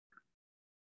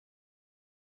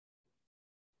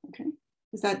Okay.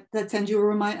 Does that send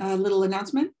you a little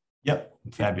announcement? Yep,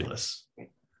 fabulous.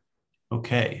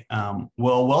 Okay,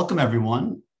 well, welcome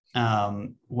everyone.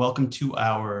 Welcome to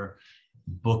our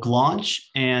book launch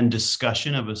and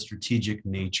discussion of a strategic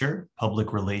nature,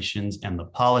 public relations, and the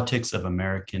politics of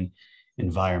American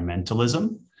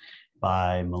environmentalism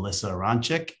by Melissa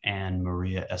Aronczyk and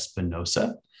Maria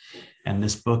Espinoza. And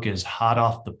this book is hot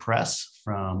off the press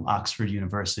from Oxford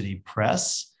University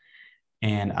Press.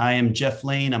 And I am Jeff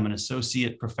Lane. I'm an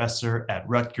associate professor at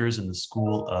Rutgers in the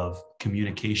School of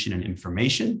Communication and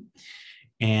Information.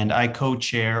 And I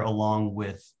co-chair, along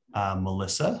with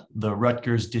Melissa, the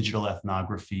Rutgers Digital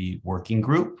Ethnography Working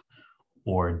Group,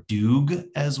 or DUG,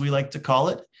 as we like to call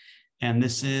it. And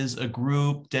this is a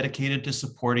group dedicated to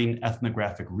supporting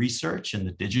ethnographic research in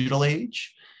the digital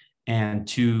age and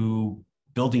to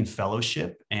building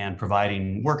fellowship and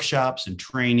providing workshops and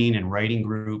training and writing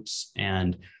groups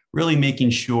and really making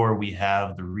sure we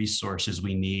have the resources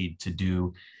we need to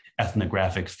do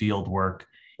ethnographic field work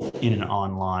in an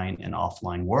online and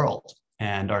offline world.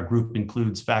 And our group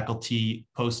includes faculty,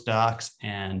 postdocs,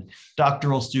 and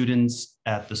doctoral students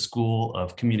at the School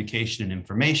of Communication and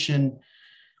Information,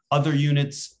 other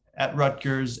units at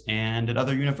Rutgers, and at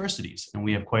other universities. And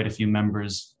we have quite a few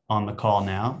members on the call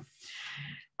now.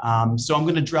 So I'm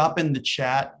going to drop in the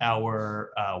chat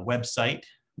our website,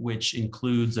 which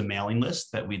includes a mailing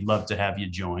list that we'd love to have you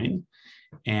join,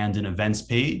 and an events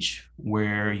page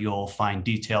where you'll find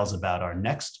details about our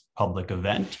next public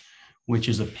event, which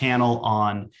is a panel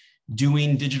on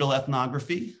doing digital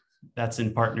ethnography. That's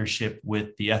in partnership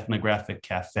with the Ethnographic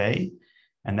Cafe,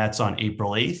 and that's on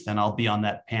April 8th. And I'll be on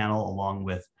that panel along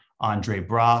with Andre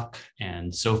Brock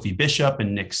and Sophie Bishop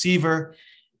and Nick Seaver.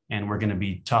 And we're going to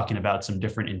be talking about some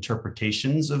different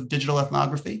interpretations of digital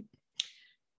ethnography.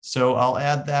 So I'll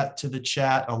add that to the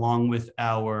chat along with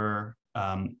our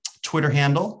Twitter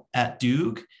handle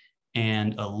 @Dug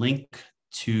and a link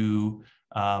to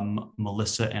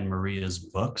Melissa and Maria's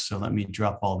book. So let me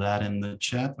drop all that in the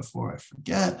chat before I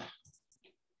forget.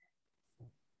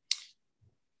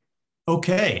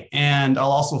 Okay, and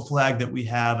I'll also flag that we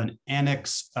have an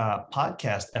annex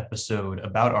podcast episode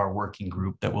about our working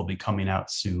group that will be coming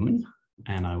out soon.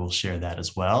 And I will share that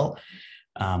as well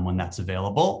when that's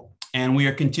available. And we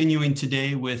are continuing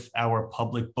today with our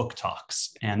public book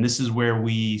talks. And this is where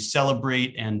we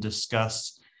celebrate and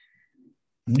discuss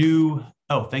new,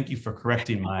 oh, thank you for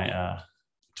correcting my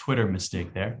Twitter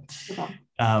mistake there.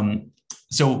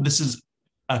 So this is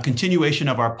a continuation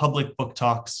of our public book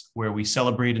talks where we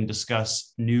celebrate and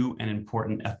discuss new and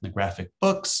important ethnographic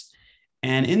books.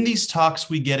 And in these talks,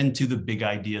 we get into the big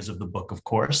ideas of the book, of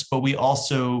course, but we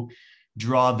also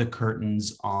draw the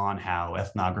curtains on how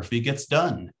ethnography gets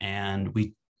done. And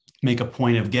we make a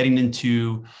point of getting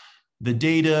into the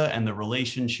data and the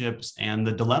relationships and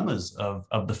the dilemmas of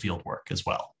the field work as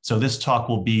well. So this talk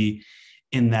will be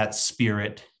in that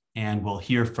spirit, and we'll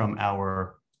hear from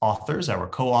our authors, our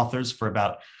co-authors, for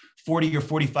about 40 or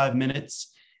 45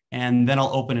 minutes. And then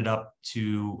I'll open it up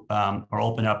to,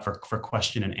 for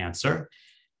question and answer.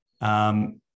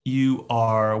 You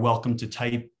are welcome to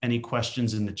type any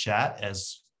questions in the chat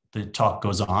as the talk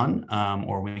goes on,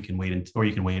 or you can wait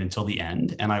until the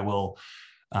end. And I will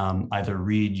either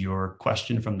read your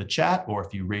question from the chat, or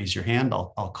if you raise your hand,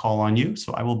 I'll call on you.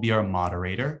 So I will be our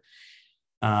moderator.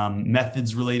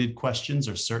 Methods related questions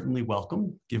are certainly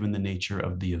welcome given the nature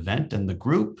of the event and the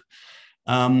group.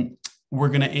 We're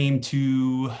going to aim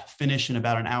to finish in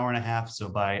about an hour and a half, so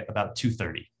by about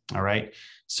 2:30. All right,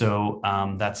 so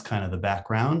that's kind of the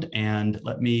background. And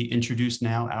let me introduce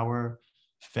now our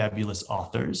fabulous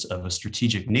authors of A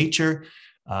Strategic Nature,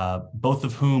 both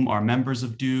of whom are members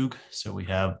of DUG. So we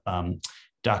have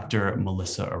Dr.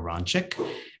 Melissa Aronczyk.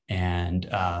 And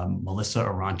Melissa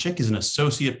Aronczyk is an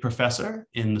associate professor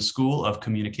in the School of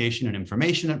Communication and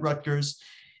Information at Rutgers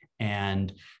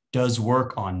and does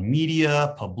work on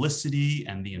media, publicity,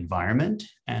 and the environment,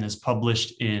 and is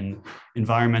published in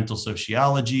Environmental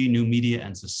Sociology, New Media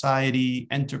and Society,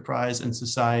 Enterprise and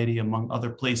Society, among other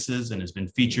places, and has been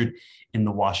featured in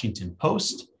the Washington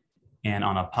Post and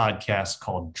on a podcast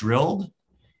called Drilled.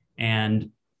 And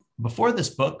before this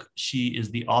book, she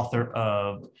is the author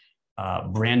of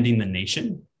Branding the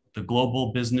Nation, the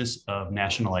Global Business of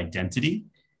National Identity,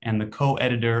 and the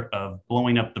co-editor of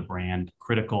Blowing Up the Brand,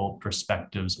 Critical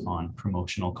Perspectives on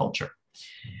Promotional Culture.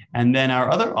 And then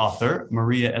our other author,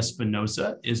 Maria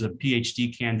Espinoza, is a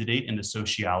PhD candidate in the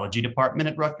sociology department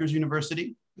at Rutgers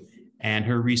University. And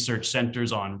her research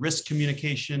centers on risk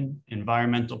communication,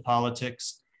 environmental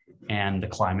politics, and the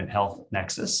climate health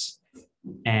nexus.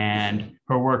 And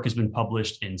her work has been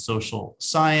published in social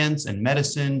science and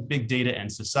medicine, big data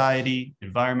and society,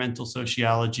 environmental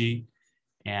sociology,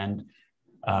 and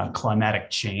climatic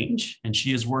change. And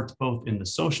she has worked both in the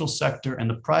social sector and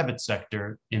the private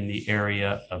sector in the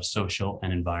area of social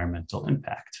and environmental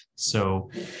impact. So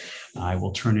I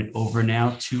will turn it over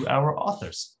now to our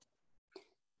authors.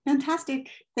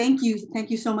 Fantastic. Thank you. Thank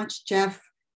you so much, Jeff,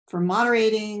 for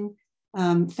moderating.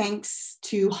 Thanks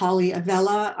to Holly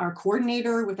Avella, our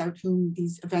coordinator, without whom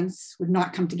these events would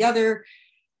not come together.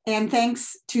 And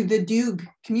thanks to the DUG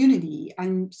community.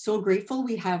 I'm so grateful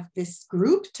we have this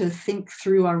group to think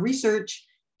through our research,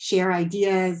 share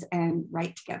ideas, and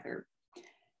write together.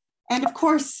 And of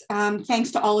course,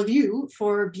 thanks to all of you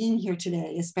for being here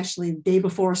today, especially the day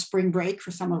before spring break for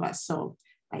some of us. So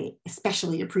I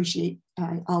especially appreciate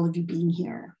all of you being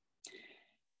here.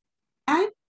 At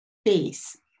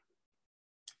base,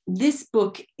 this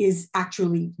book is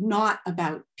actually not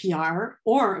about PR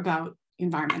or about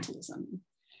environmentalism.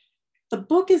 The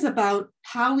book is about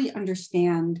how we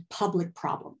understand public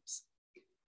problems.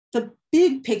 The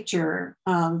big picture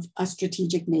of a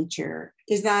strategic nature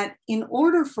is that in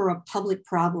order for a public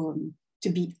problem to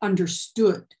be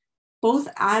understood, both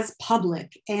as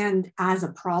public and as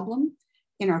a problem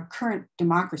in our current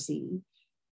democracy,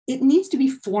 it needs to be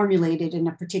formulated in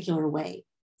a particular way.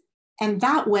 And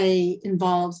that way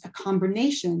involves a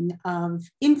combination of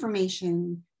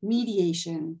information,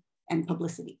 mediation, and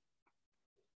publicity.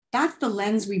 That's the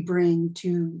lens we bring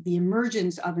to the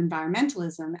emergence of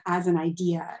environmentalism as an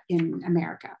idea in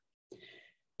America.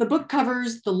 The book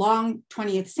covers the long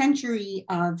 20th century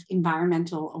of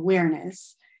environmental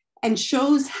awareness and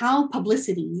shows how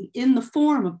publicity in the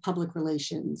form of public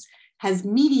relations has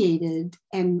mediated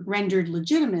and rendered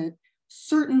legitimate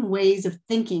certain ways of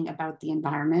thinking about the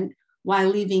environment while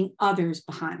leaving others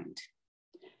behind.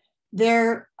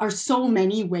 There are so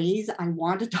many ways I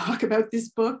want to talk about this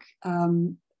book.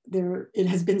 It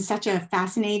has been such a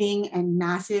fascinating and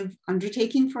massive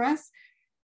undertaking for us.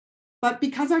 But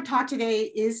because our talk today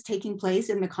is taking place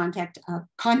in the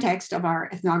context of our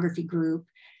ethnography group,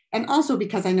 and also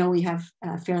because I know we have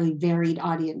a fairly varied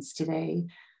audience today,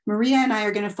 Maria and I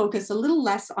are going to focus a little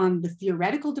less on the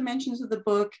theoretical dimensions of the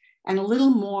book and a little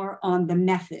more on the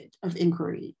method of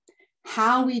inquiry,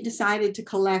 how we decided to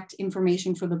collect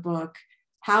information for the book,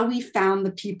 how we found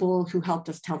the people who helped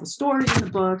us tell the story in the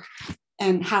book,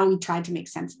 and how we tried to make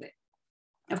sense of it.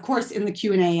 Of course, in the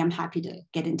Q&A, I'm happy to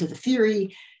get into the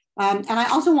theory. And I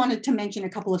also wanted to mention a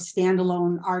couple of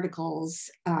standalone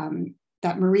articles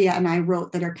that Maria and I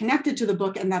wrote that are connected to the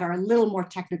book and that are a little more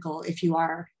technical if you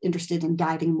are interested in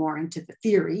diving more into the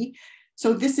theory.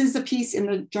 So this is a piece in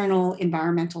the journal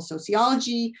Environmental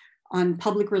Sociology on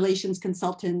public relations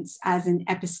consultants as an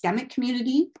epistemic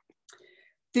community.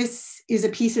 This is a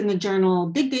piece in the journal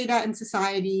Big Data and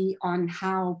Society on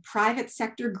how private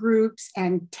sector groups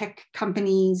and tech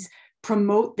companies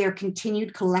promote their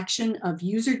continued collection of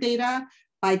user data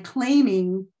by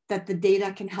claiming that the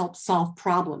data can help solve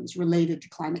problems related to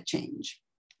climate change.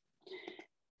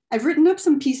 I've written up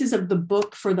some pieces of the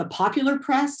book for the popular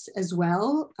press as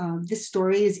well. This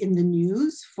story is in the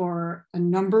news for a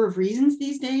number of reasons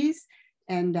these days,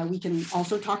 and we can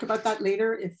also talk about that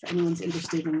later if anyone's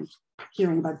interested in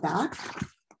hearing about that.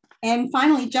 And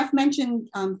finally, Jeff mentioned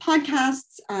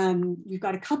podcasts. We've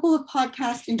got a couple of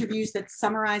podcast interviews that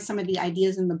summarize some of the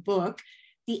ideas in the book.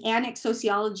 The Annex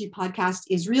Sociology podcast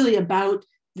is really about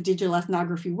the Digital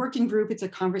Ethnography Working Group. It's a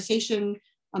conversation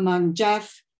among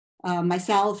Jeff,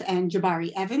 myself, and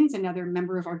Jabari Evans, another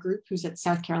member of our group who's at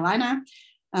South Carolina.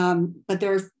 But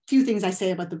there are a few things I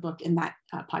say about the book in that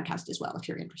podcast as well, if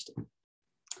you're interested.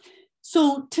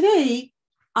 So today,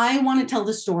 I want to tell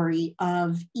the story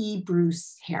of E.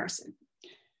 Bruce Harrison.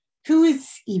 Who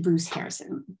is E. Bruce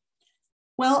Harrison?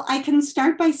 Well, I can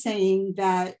start by saying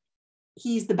that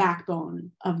he's the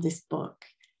backbone of this book.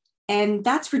 And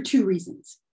that's for two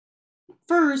reasons.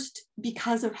 First,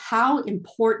 because of how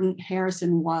important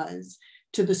Harrison was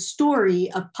to the story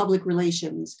of public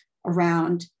relations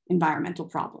around environmental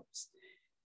problems.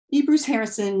 E. Bruce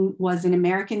Harrison was an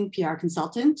American PR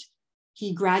consultant.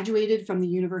 He graduated from the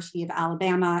University of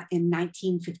Alabama in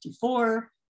 1954,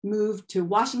 moved to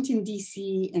Washington,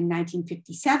 D.C. in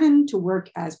 1957 to work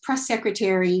as press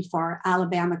secretary for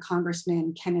Alabama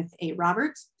Congressman Kenneth A.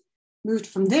 Roberts, moved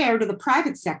from there to the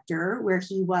private sector where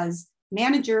he was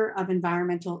manager of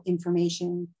environmental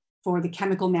information for the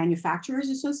Chemical Manufacturers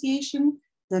Association,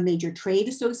 the major trade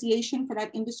association for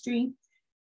that industry.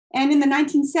 And in the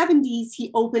 1970s,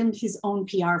 he opened his own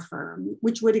PR firm,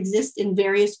 which would exist in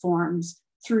various forms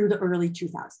through the early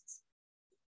 2000s.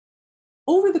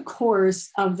 Over the course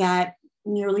of that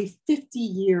nearly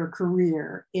 50-year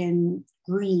career in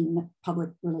green public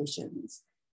relations,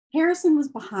 Harrison was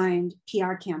behind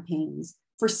PR campaigns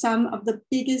for some of the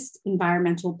biggest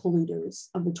environmental polluters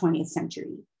of the 20th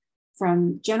century,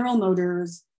 from General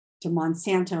Motors to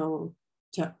Monsanto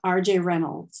to R.J.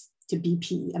 Reynolds to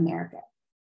BP America.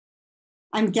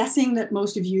 I'm guessing that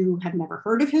most of you have never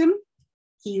heard of him.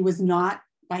 He was not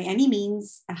by any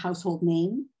means a household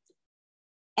name.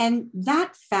 And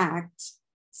that fact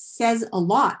says a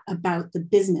lot about the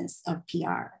business of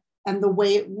PR and the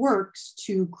way it works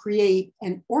to create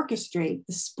and orchestrate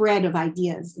the spread of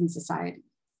ideas in society.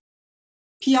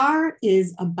 PR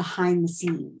is a behind the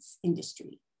scenes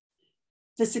industry.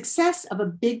 The success of a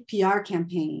big PR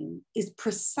campaign is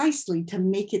precisely to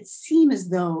make it seem as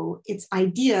though its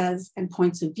ideas and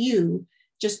points of view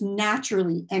just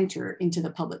naturally enter into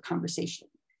the public conversation.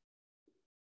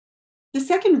 The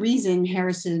second reason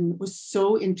Harrison was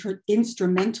so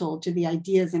instrumental to the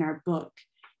ideas in our book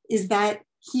is that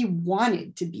he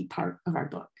wanted to be part of our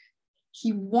book.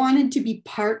 He wanted to be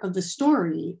part of the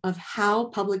story of how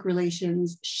public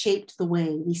relations shaped the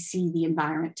way we see the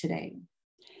environment today.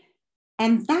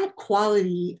 And that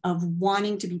quality of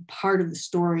wanting to be part of the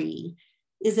story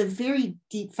is a very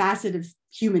deep facet of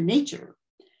human nature.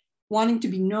 Wanting to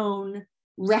be known,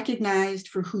 recognized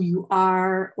for who you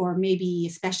are, or maybe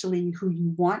especially who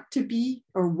you want to be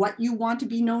or what you want to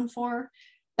be known for,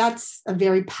 that's a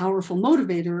very powerful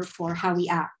motivator for how we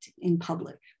act in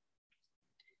public.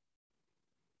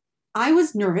 I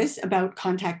was nervous about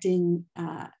contacting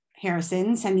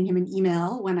Harrison, sending him an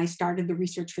email when I started the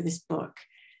research for this book.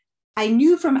 I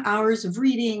knew from hours of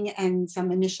reading and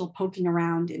some initial poking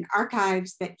around in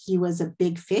archives that he was a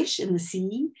big fish in the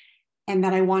sea and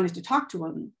that I wanted to talk to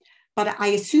him, but I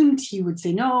assumed he would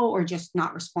say no or just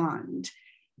not respond.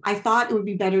 I thought it would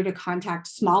be better to contact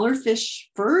smaller fish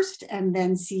first and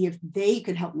then see if they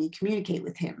could help me communicate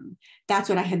with him. That's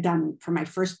what I had done for my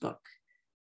first book.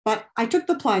 But I took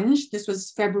the plunge. This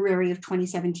was February of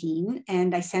 2017,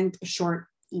 and I sent a short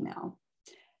email.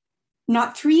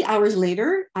 Not 3 hours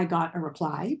later, I got a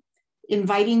reply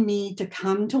inviting me to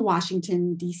come to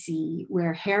Washington, D.C.,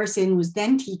 where Harrison was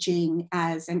then teaching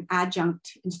as an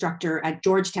adjunct instructor at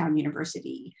Georgetown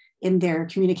University in their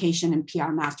communication and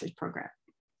PR master's program.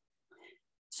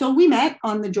 So we met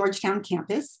on the Georgetown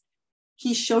campus.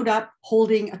 He showed up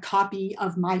holding a copy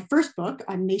of my first book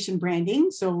on nation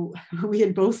branding, so we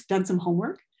had both done some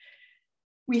homework.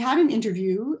 We had an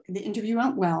interview. The interview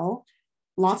went well.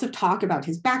 Lots of talk about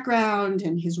his background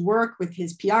and his work with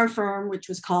his PR firm, which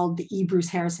was called the E. Bruce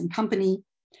Harrison Company.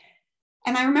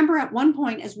 And I remember at one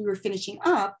point as we were finishing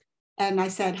up, and I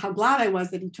said how glad I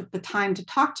was that he took the time to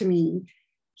talk to me,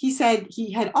 he said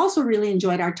he had also really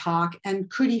enjoyed our talk and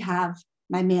could he have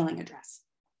my mailing address.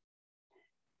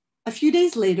 A few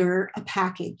days later, a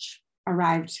package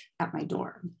arrived at my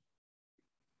door.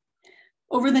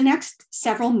 Over the next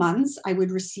several months, I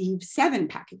would receive 7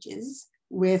 packages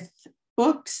with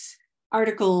books,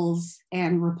 articles,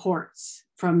 and reports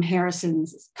from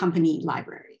Harrison's company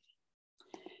library.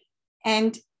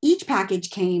 And each package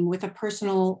came with a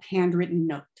personal handwritten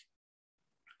note.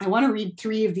 I want to read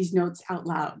 3 of these notes out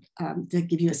loud to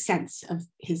give you a sense of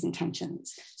his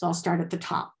intentions. So I'll start at the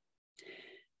top.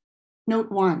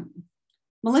 Note 1,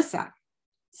 Melissa,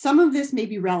 some of this may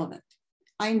be relevant.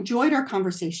 I enjoyed our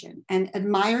conversation and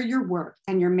admire your work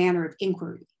and your manner of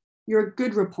inquiry. You're a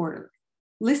good reporter.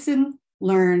 Listen,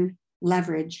 learn,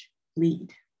 leverage,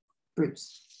 lead.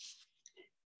 Bruce.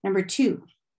 Number 2,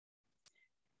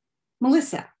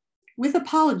 Melissa, with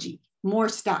apology, more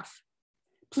stuff.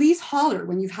 Please holler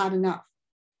when you've had enough.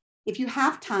 If you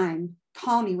have time,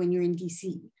 call me when you're in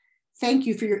DC. Thank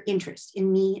you for your interest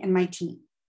in me and my team.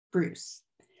 Bruce.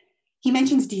 He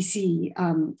mentions DC.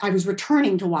 I was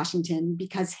returning to Washington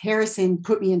because Harrison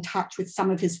put me in touch with some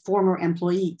of his former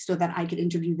employees so that I could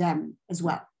interview them as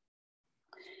well.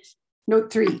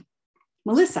 Note 3,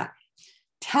 Melissa,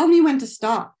 tell me when to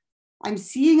stop. I'm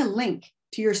seeing a link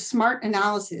to your smart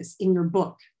analysis in your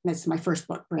book. That's my first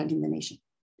book, Branding the Nation.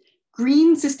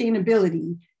 Green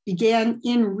sustainability began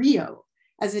in Rio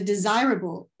as a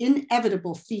desirable,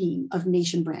 inevitable theme of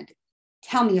nation branding.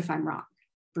 Tell me if I'm wrong.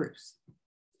 Bruce.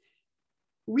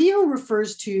 Rio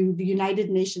refers to the United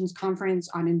Nations Conference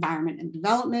on Environment and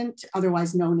Development,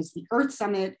 otherwise known as the Earth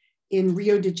Summit, in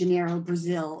Rio de Janeiro,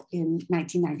 Brazil in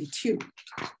 1992.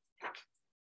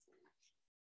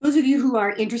 Those of you who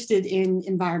are interested in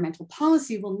environmental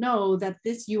policy will know that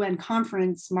this UN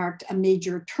conference marked a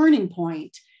major turning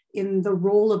point in the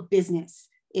role of business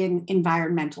in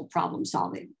environmental problem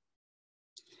solving.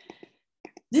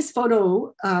 This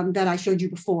photo that I showed you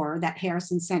before that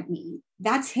Harrison sent me,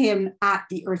 that's him at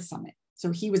the Earth Summit. So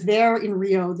he was there in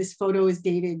Rio. This photo is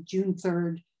dated June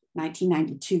 3rd,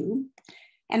 1992.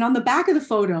 And on the back of the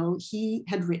photo, he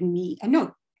had written me a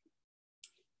note.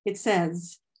 It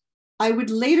says, I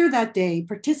would later that day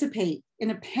participate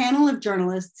in a panel of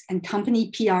journalists and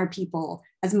company PR people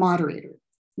as moderator.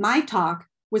 My talk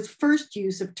was first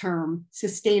use of term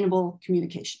sustainable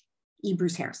communication. E.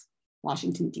 Bruce Harris,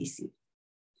 Washington, DC.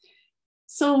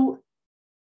 So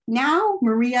now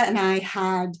Maria and I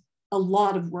had a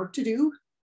lot of work to do.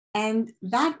 And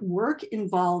that work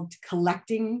involved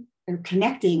connecting,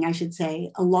 I should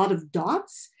say, a lot of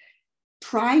dots,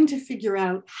 trying to figure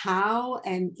out how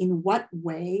and in what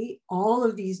way all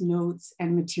of these notes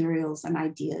and materials and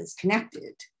ideas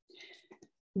connected.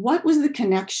 What was the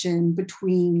connection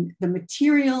between the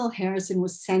material Harrison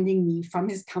was sending me from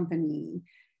his company,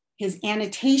 his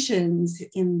annotations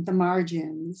in the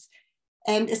margins,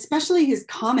 and especially his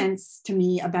comments to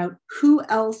me about who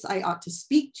else I ought to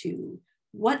speak to,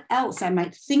 what else I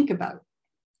might think about?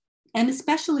 And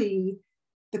especially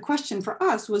the question for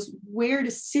us was where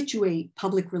to situate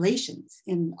public relations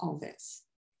in all this.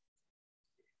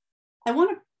 I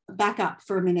want to back up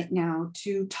for a minute now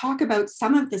to talk about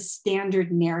some of the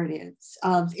standard narratives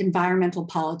of environmental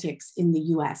politics in the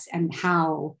US and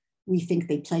how we think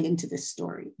they play into this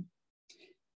story.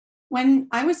 When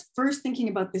I was first thinking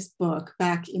about this book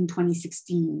back in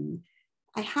 2016,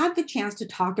 I had the chance to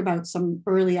talk about some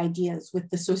early ideas with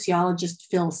the sociologist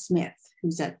Phil Smith,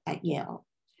 who's at Yale.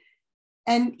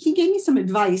 And he gave me some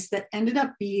advice that ended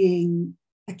up being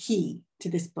a key to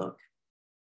this book.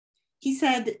 He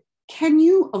said, can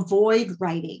you avoid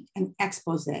writing an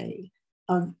expose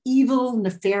of evil,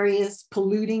 nefarious,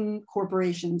 polluting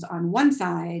corporations on one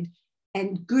side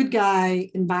and good guy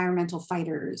environmental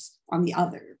fighters on the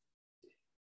other?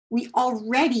 We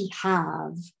already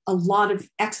have a lot of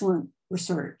excellent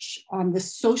research on the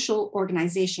social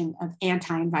organization of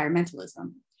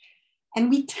anti-environmentalism. And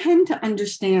we tend to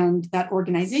understand that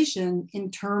organization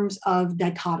in terms of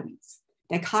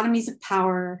dichotomies of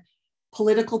power,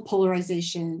 political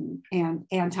polarization, and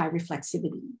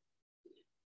anti-reflexivity.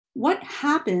 What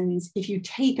happens if you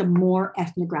take a more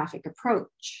ethnographic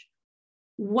approach?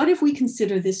 What if we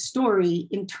consider this story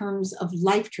in terms of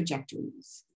life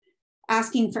trajectories?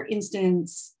 Asking, for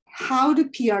instance, how do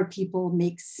PR people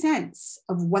make sense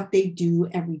of what they do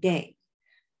every day?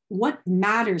 What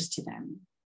matters to them?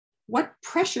 What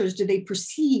pressures do they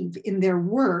perceive in their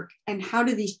work, and how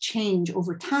do these change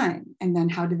over time? And then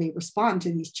how do they respond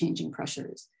to these changing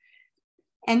pressures?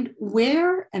 And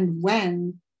where and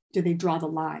when do they draw the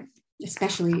line,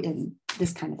 especially in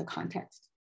this kind of a context?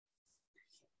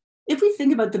 If we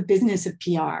think about the business of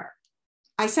PR,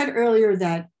 I said earlier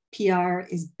that PR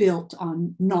is built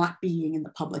on not being in the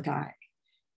public eye.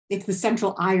 It's the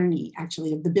central irony,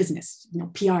 actually, of the business.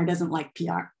 PR doesn't like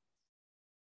PR.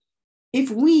 If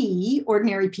we,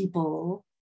 ordinary people,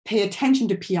 pay attention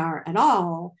to PR at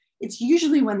all, it's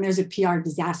usually when there's a PR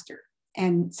disaster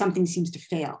and something seems to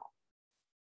fail.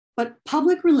 But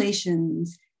public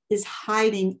relations is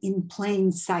hiding in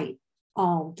plain sight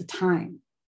all the time.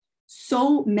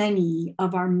 So many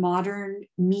of our modern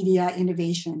media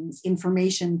innovations,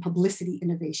 information publicity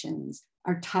innovations,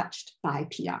 are touched by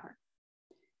PR.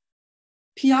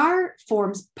 PR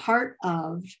forms part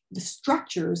of the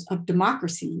structures of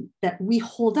democracy that we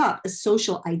hold up as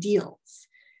social ideals.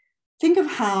 Think of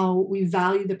how we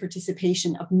value the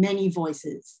participation of many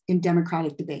voices in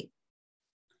democratic debate.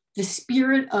 The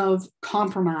spirit of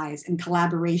compromise and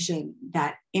collaboration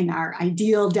that in our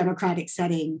ideal democratic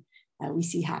setting we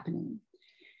see happening.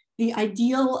 The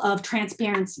ideal of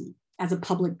transparency as a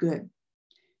public good,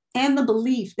 and the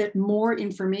belief that more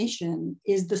information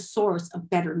is the source of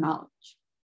better knowledge.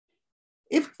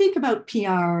 If we think about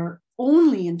PR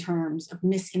only in terms of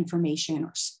misinformation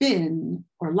or spin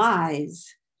or lies,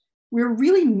 we're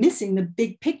really missing the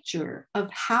big picture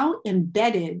of how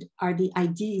embedded are the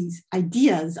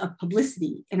ideas of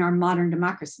publicity in our modern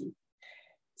democracy.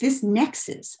 This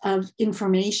nexus of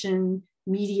information,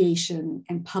 mediation,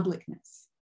 and publicness.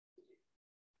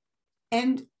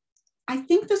 And I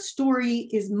think the story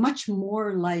is much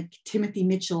more like Timothy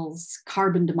Mitchell's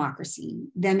carbon democracy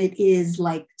than it is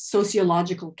like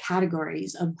sociological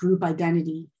categories of group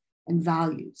identity and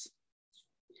values.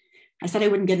 I said I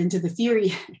wouldn't get into the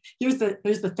theory. Here's the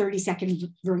 30-second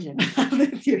version of the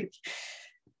theory.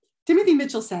 Timothy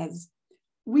Mitchell says,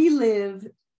 we live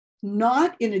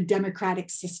not in a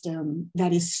democratic system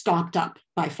that is stopped up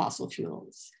by fossil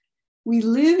fuels. We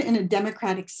live in a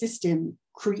democratic system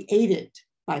created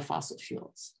by fossil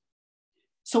fuels.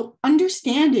 So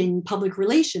understanding public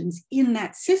relations in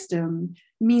that system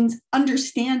means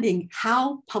understanding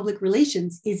how public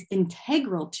relations is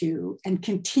integral to and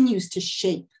continues to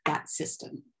shape that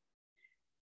system.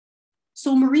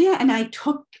 So Maria and I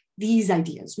took these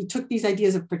ideas. We took these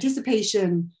ideas of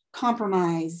participation,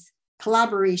 compromise,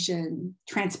 collaboration,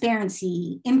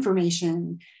 transparency,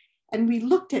 information, and we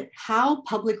looked at how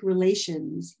public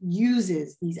relations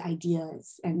uses these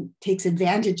ideas and takes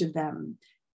advantage of them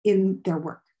in their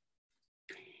work.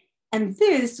 And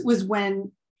this was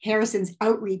when Harrison's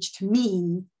outreach to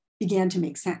me began to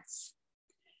make sense.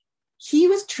 He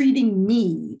was treating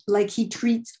me like he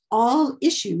treats all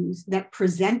issues that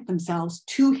present themselves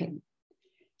to him.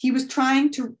 He was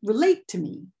trying to relate to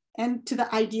me and to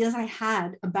the ideas I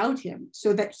had about him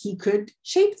so that he could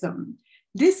shape them.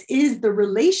 This is the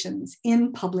relations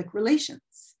in public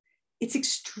relations. It's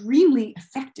extremely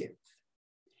effective.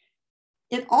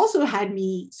 It also had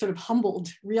me sort of humbled,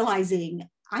 realizing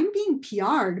I'm being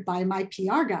PR'd by my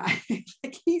PR guy.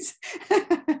 Like he's,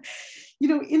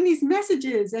 in these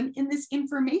messages and in this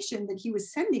information that he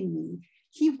was sending me,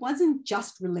 he wasn't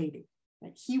just relating.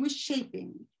 Right? He was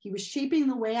shaping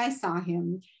the way I saw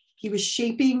him. He was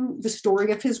shaping the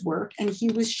story of his work, and he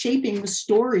was shaping the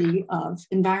story of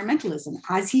environmentalism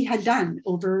as he had done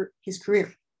over his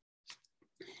career.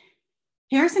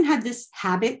 Harrison had this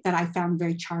habit that I found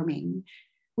very charming,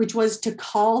 which was to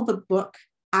call the book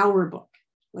our book,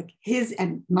 like his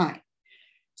and mine.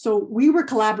 So we were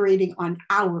collaborating on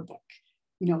our book,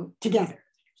 together.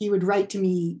 He would write to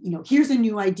me, here's a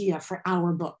new idea for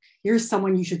our book. Here's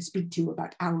someone you should speak to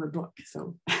about our book.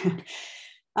 So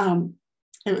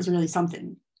it was really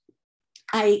something.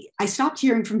 I stopped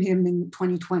hearing from him in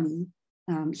 2020.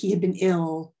 He had been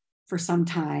ill for some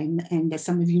time. And as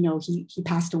some of you know, he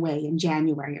passed away in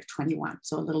January of 21,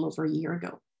 so a little over a year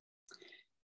ago.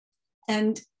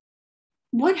 And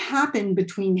what happened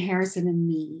between Harrison and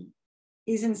me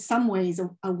is in some ways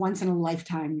a once in a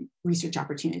lifetime research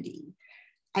opportunity.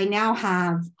 I now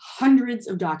have hundreds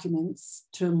of documents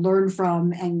to learn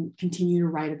from and continue to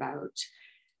write about.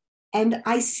 And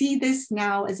I see this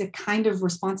now as a kind of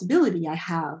responsibility I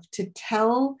have to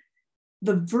tell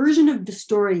the version of the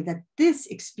story that this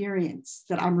experience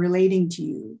that I'm relating to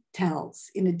you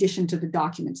tells, in addition to the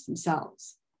documents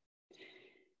themselves.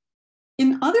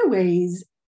 In other ways,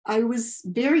 I was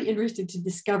very interested to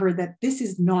discover that this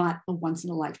is not a once in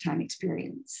a lifetime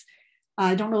experience.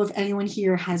 I don't know if anyone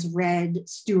here has read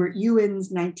Stuart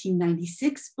Ewan's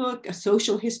 1996 book, A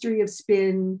Social History of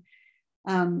Spin.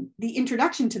 The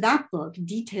introduction to that book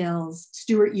details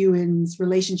Stuart Ewan's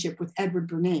relationship with Edward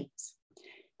Bernays.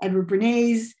 Edward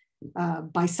Bernays,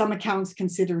 by some accounts,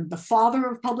 considered the father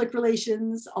of public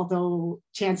relations, although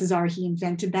chances are he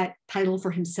invented that title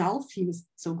for himself. He was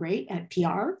so great at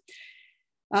PR.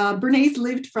 Bernays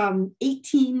lived from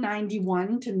 1891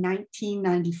 to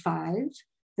 1995,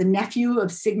 the nephew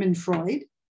of Sigmund Freud,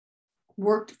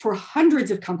 worked for hundreds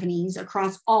of companies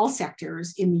across all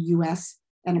sectors in the US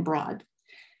and abroad.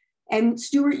 And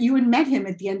Stuart Ewan met him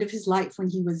at the end of his life when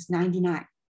he was 99.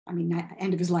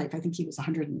 End of his life, I think he was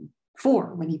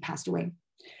 104 when he passed away.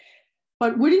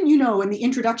 But wouldn't you know, in the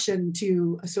introduction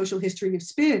to A Social History of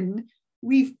Spin,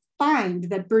 we find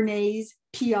that Bernays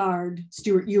PR'd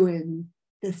Stuart Ewan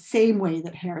the same way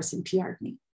that Harrison PR'd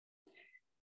me.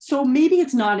 So maybe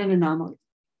it's not an anomaly.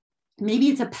 Maybe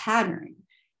it's a pattern.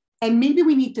 And maybe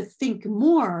we need to think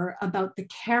more about the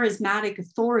charismatic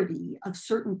authority of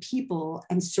certain people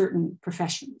and certain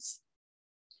professions.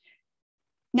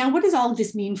 Now, what does all of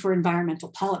this mean for environmental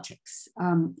politics?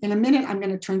 In a minute, I'm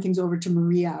going to turn things over to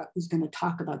Maria, who's going to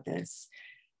talk about this.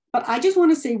 But I just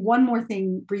want to say one more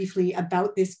thing briefly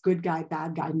about this good guy,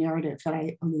 bad guy narrative that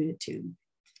I alluded to.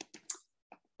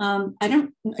 I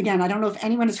don't know if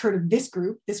anyone has heard of this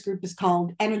group. This group is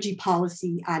called Energy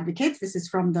Policy Advocates. This is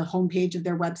from the homepage of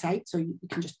their website, so you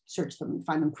can just search them and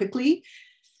find them quickly.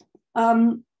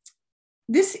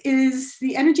 This is,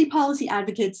 the Energy Policy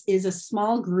Advocates is a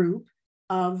small group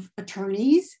of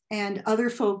attorneys and other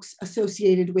folks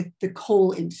associated with the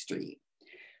coal industry,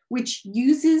 which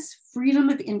uses Freedom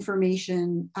of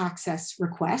Information Access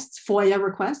requests, FOIA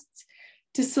requests,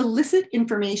 to solicit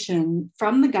information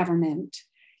from the government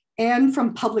and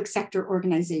from public sector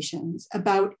organizations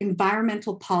about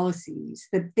environmental policies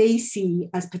that they see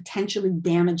as potentially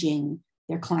damaging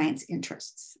their clients'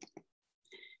 interests.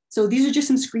 So these are just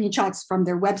some screenshots from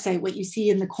their website. What you see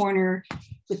in the corner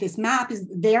with this map is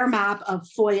their map of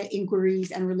FOIA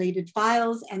inquiries and related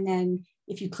files. And then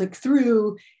if you click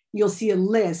through, you'll see a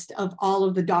list of all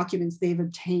of the documents they've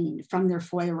obtained from their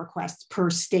FOIA requests per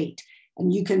state.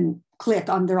 And you can click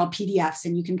on, they're all PDFs,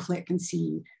 and you can click and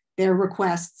see their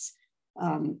requests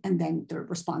and then the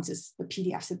responses, the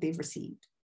PDFs that they've received.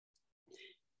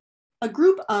 a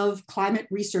group of climate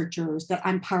researchers that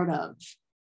I'm part of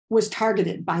was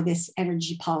targeted by this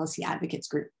energy policy advocates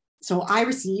group. So I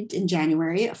received in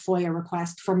January a FOIA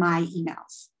request for my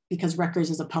emails because Rutgers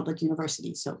is a public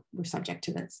university, so we're subject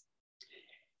to this.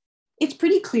 It's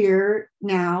pretty clear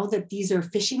now that these are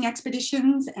fishing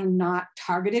expeditions and not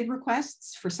targeted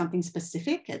requests for something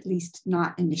specific, at least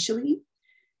not initially.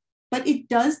 But it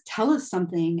does tell us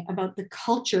something about the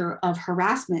culture of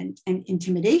harassment and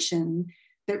intimidation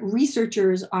that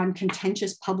researchers on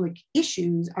contentious public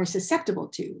issues are susceptible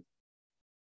to.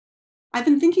 I've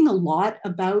been thinking a lot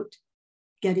about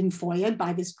getting FOIA'd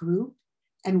by this group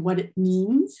and what it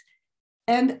means.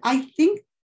 And I think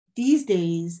these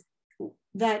days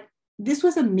that this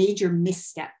was a major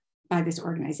misstep by this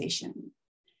organization.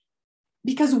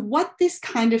 Because what this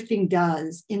kind of thing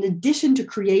does, in addition to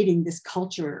creating this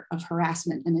culture of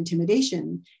harassment and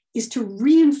intimidation, is to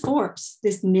reinforce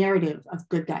this narrative of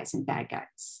good guys and bad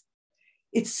guys.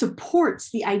 It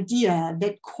supports the idea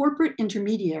that corporate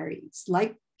intermediaries,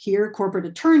 like here corporate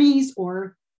attorneys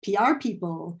or PR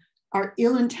people, are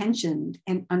ill-intentioned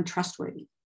and untrustworthy.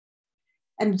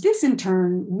 And this in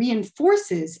turn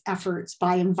reinforces efforts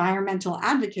by environmental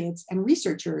advocates and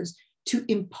researchers to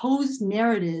impose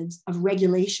narratives of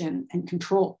regulation and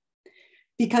control.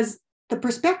 Because the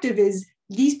perspective is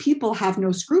these people have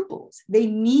no scruples. They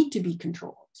need to be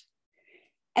controlled.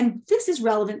 And this is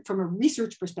relevant from a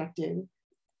research perspective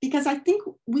because I think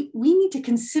we need to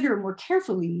consider more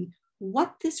carefully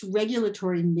what this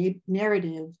regulatory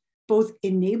narrative both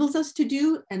enables us to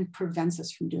do and prevents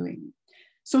us from doing.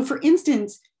 So for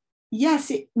instance, yes,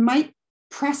 it might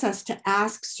press us to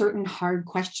ask certain hard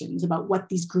questions about what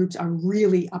these groups are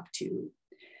really up to.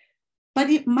 But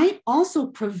it might also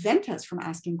prevent us from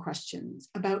asking questions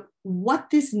about what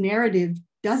this narrative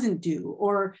doesn't do,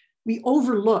 or we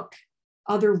overlook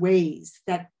other ways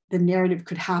that the narrative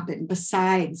could happen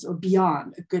besides or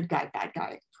beyond a good guy, bad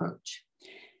guy approach.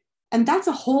 And that's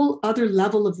a whole other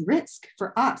level of risk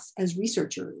for us as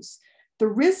researchers. The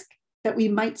risk that we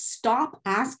might stop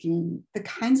asking the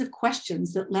kinds of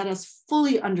questions that let us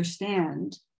fully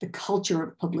understand the culture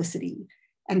of publicity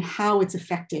and how it's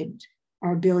affected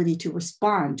our ability to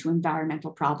respond to environmental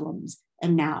problems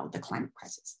and now the climate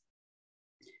crisis.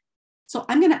 So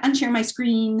I'm going to unshare my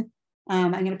screen.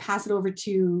 I'm going to pass it over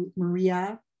to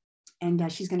Maria,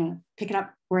 and she's going to pick it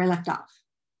up where I left off.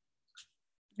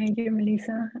 Thank you,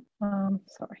 Melissa.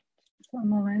 Sorry, just one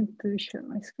moment to share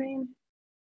my screen.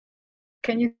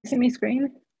 Can you see my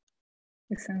screen?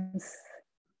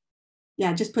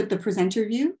 Yeah, just put the presenter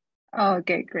view. Oh,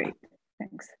 okay, great,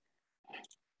 thanks.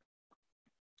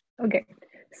 Okay,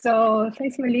 so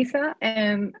thanks, Melissa.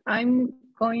 I'm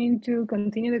going to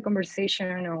continue the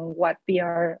conversation on what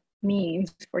PR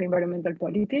means for environmental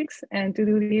politics. And to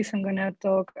do this, I'm gonna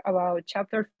talk about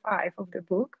chapter 5 of the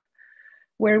book,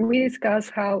 where we discuss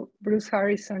how Bruce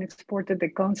Harrison exported the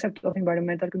concept of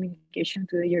environmental communication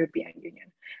to the European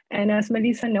Union. And as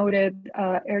Melissa noted,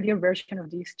 earlier version of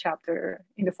this chapter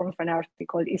in the form of an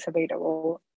article is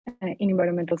available in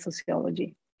Environmental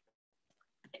Sociology.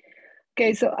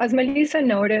 Okay, so as Melissa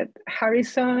noted,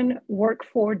 Harrison worked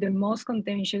for the most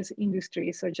contentious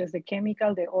industries, such as the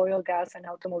chemical, the oil, gas, and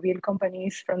automobile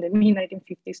companies from the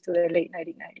mid-1950s to the late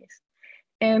 1990s.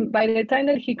 And by the time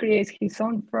that he creates his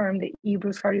own firm, the E.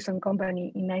 Bruce Harrison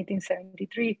Company in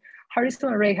 1973, Harrison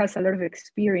already has a lot of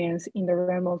experience in the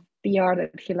realm of PR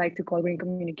that he liked to call green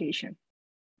communication.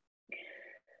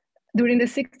 During the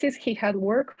 60s, he had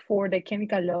worked for the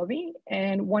chemical lobby,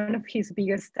 and one of his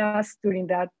biggest tasks during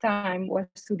that time was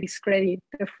to discredit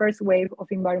the first wave of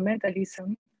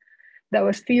environmentalism that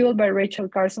was fueled by Rachel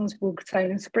Carson's book,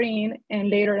 Silent Spring, and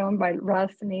later on by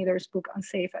Ralph Nader's book,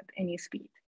 Unsafe at Any Speed.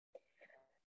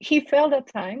 He failed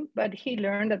at time, but he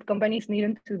learned that companies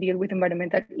needed to deal with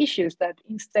environmental issues, that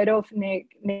instead of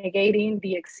negating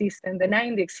the existence,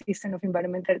 denying the existence of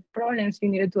environmental problems, you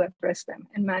needed to address them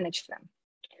and manage them.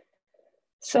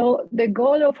 So the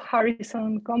goal of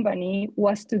Harrison Company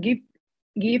was to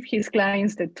give his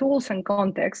clients the tools and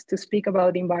context to speak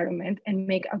about the environment and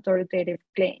make authoritative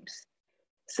claims.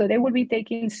 So they would be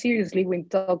taken seriously when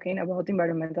talking about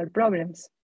environmental problems.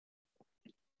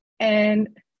 And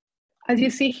as you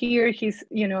see here, he's,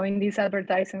 in this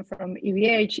advertisement from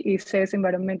EVH, it says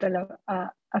environmental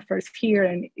affairs here,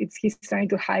 and he's trying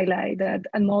to highlight that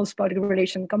at most public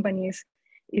relations companies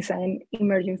is an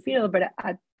emerging field, but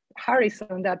at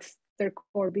Harrison, that's their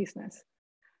core business.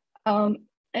 I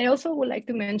also would like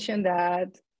to mention that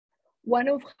one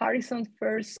of Harrison's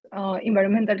first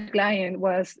environmental client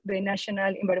was the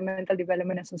National Environmental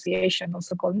Development Association,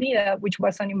 also called NEDA, which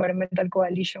was an environmental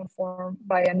coalition formed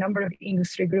by a number of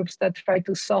industry groups that tried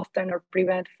to soften or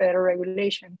prevent federal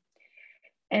regulation.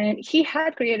 And he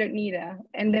had created NEDA,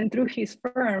 and then through his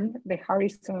firm, the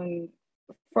Harrison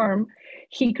firm,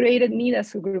 he created NEDA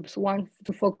subgroups, one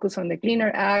to focus on the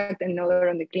Cleaner Act and another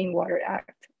on the Clean Water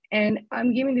Act. And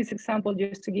I'm giving this example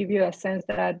just to give you a sense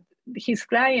that his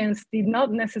clients did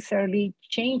not necessarily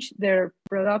change their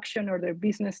production or their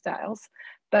business styles,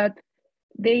 but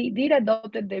they did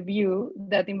adopt the view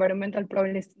that environmental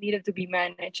problems needed to be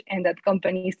managed and that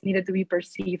companies needed to be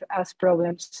perceived as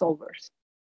problem solvers.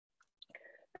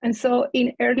 And so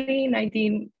in early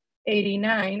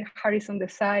 1989, Harrison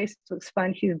decides to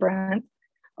expand his brand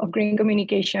of green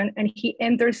communication, and he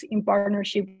enters in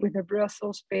partnership with the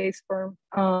Brussels-based firm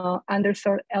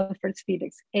Anderson Elferts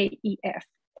Felix, AEF.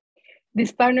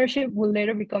 This partnership would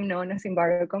later become known as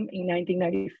Envirocom in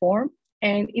 1994,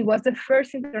 and it was the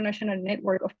first international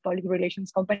network of public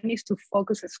relations companies to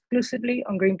focus exclusively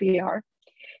on green PR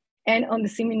and on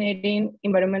disseminating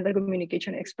environmental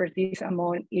communication expertise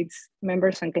among its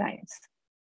members and clients.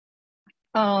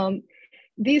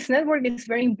 This network is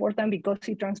very important because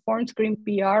it transforms green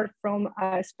PR from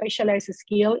a specialized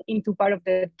skill into part of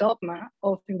the dogma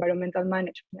of environmental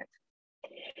management.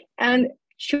 And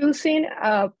choosing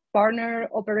a partner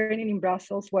operating in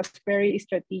Brussels was very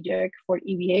strategic for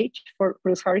EVH, for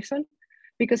Bruce Harrison,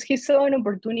 because he saw an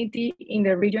opportunity in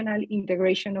the regional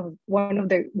integration of one of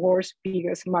the world's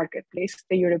biggest marketplaces,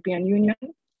 the European Union.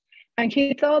 And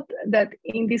he thought that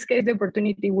in this case, the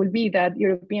opportunity would be that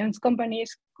European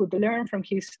companies could learn from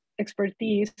his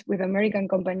expertise with American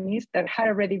companies that had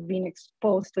already been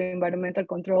exposed to environmental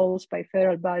controls by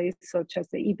federal bodies such as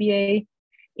the EPA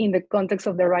in the context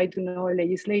of the right to know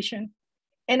legislation.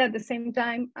 And at the same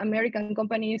time, American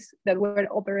companies that were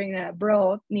operating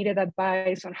abroad needed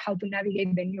advice on how to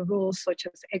navigate the new rules such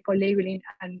as eco-labeling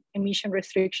and emission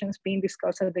restrictions being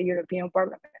discussed at the European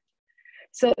Parliament.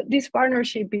 So this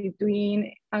partnership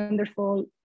between Anderson,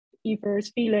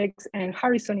 Elferts, Felix, and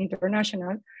Harrison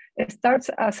International starts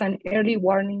as an early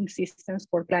warning system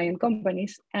for client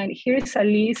companies. And here's a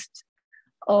list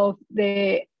of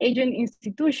the agent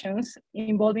institutions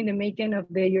involved in the making of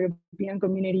the European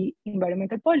Community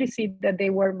Environmental Policy that they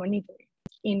were monitoring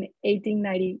in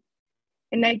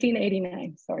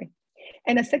 1989.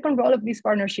 And a second role of this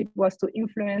partnership was to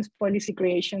influence policy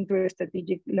creation through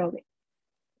strategic lobbying.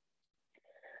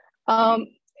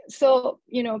 So,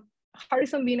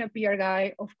 Harrison being a PR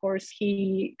guy, of course,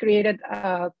 he created,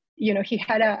 he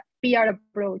had a PR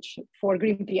approach for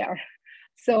green PR.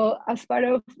 So as part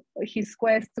of his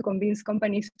quest to convince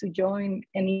companies to join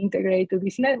and integrate to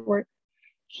this network,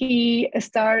 he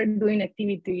started doing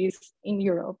activities in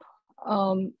Europe.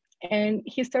 And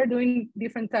he started doing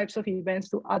different types of events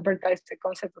to advertise the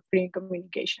concept of green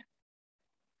communication.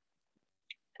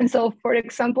 And so, for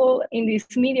example, in these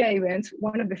media events,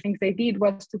 one of the things they did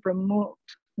was to promote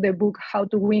the book, How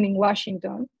to Win in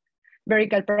Washington, very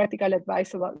practical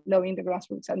advice about lobbying the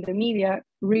grassroots and the media,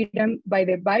 written by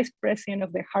the vice president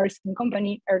of the Harrison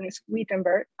Company, Ernest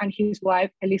Wittenberg, and his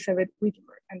wife, Elizabeth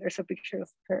Wittenberg. And there's a picture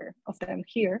of them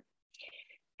here.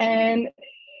 And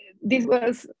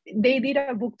they did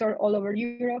a book tour all over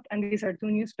Europe, and these are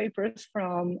two newspapers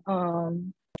from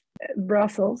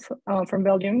Brussels, from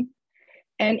Belgium.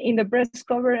 And in the press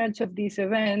coverage of this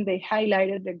event, they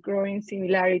highlighted the growing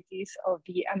similarities of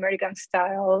the American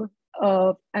style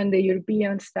and the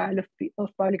European style of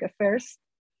public affairs.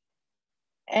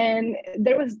 And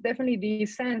there was definitely the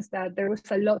sense that there was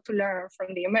a lot to learn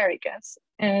from the Americans.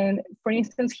 And for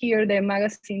instance, here, the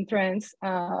magazine Trends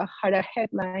had a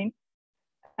headline.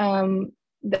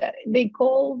 They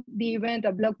called the event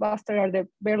a blockbuster at the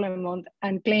Berlaymont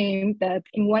and claimed that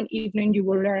in one evening you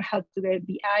will learn how to get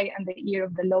the eye and the ear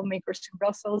of the lawmakers in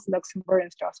Brussels, Luxembourg,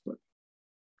 and Strasbourg.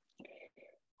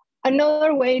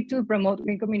 Another way to promote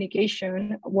green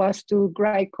communication was to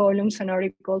write columns and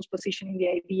articles positioning the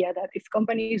idea that if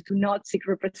companies do not seek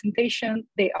representation,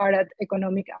 they are at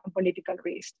economic and political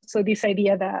risk. So this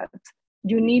idea that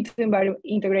you need to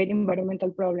integrate environmental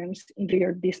problems into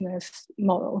your business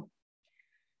model.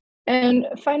 And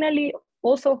finally,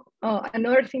 also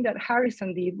another thing that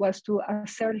Harrison did was to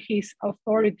assert his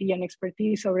authority and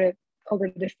expertise over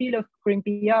the field of green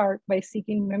PR by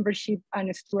seeking membership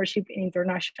and stewardship in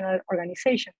international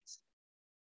organizations.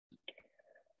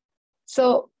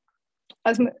 So,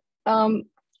 through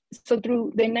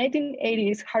the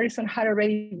 1980s, Harrison had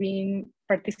already been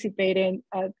participating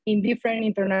in different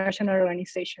international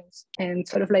organizations and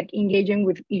sort of like engaging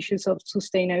with issues of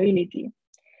sustainability.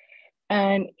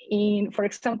 And for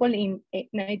example, in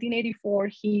 1984,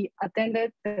 he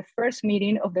attended the first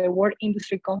meeting of the World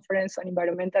Industry Conference on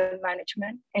Environmental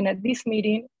Management. And at this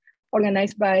meeting,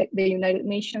 organized by the United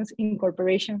Nations in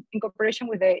cooperation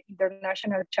with the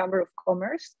International Chamber of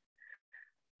Commerce,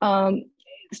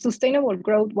 sustainable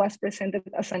growth was presented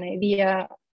as an idea,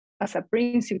 as a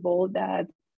principle that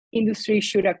industry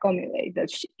should accumulate, that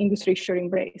industry should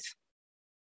embrace.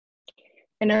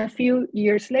 And a few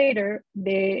years later,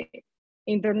 the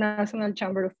International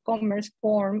Chamber of Commerce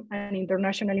formed an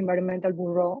International Environmental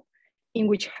Bureau in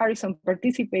which Harrison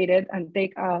participated and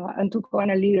took on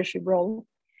a leadership role.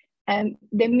 And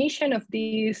the mission of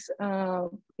this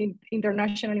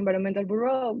International Environmental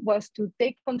Bureau was to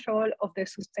take control of the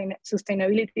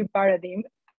sustainability paradigm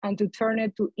and to turn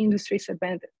it to industry's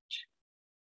advantage.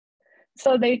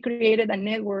 So they created a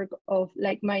network of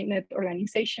like-minded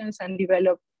organizations and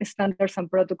developed standards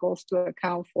and protocols to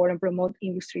account for and promote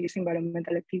industry's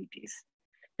environmental activities.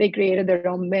 They created their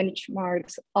own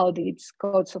benchmarks, audits,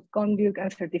 codes of conduct,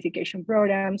 and certification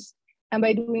programs. And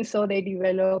by doing so, they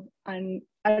developed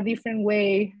a different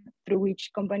way through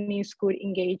which companies could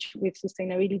engage with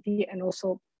sustainability and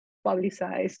also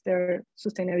publicize their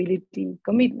sustainability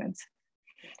commitments.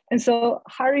 And so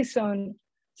Harrison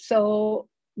saw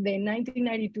the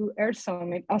 1992 Earth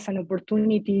Summit as an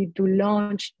opportunity to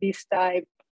launch this type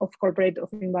of corporate of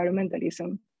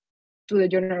environmentalism to the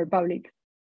general public.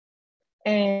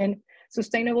 And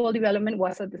sustainable development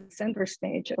was at the center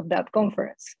stage of that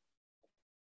conference.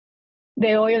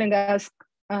 The oil and gas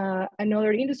and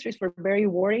other industries were very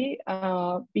worried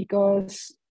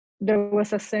because there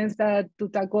was a sense that to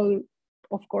tackle,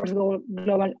 of course,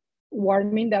 global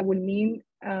warming, that would mean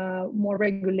more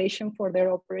regulation for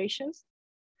their operations.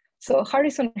 So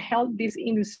Harrison helped these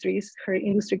industries,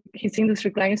 his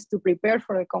industry clients, to prepare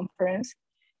for the conference.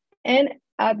 And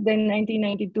at the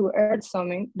 1992 Earth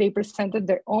Summit, they presented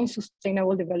their own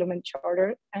sustainable development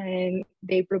charter, and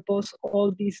they proposed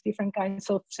all these different kinds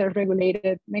of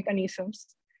self-regulated mechanisms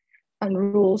and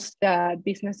rules that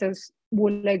businesses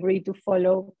would agree to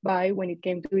follow by when it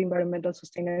came to environmental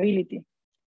sustainability.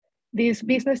 This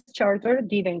business charter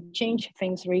didn't change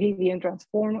things really, didn't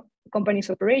transform companies'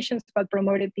 operations, but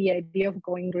promoted the idea of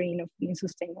going green, of being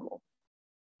sustainable.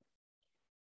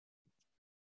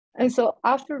 And so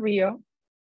after Rio,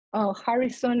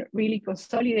 Harrison really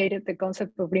consolidated the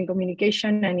concept of green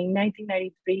communication. And in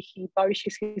 1993, he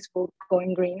publishes his book,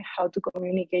 Going Green, How to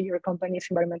Communicate Your Company's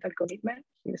Environmental Commitment.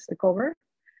 Here's the cover.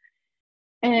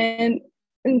 And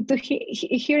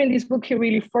here in this book, he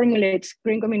really formulates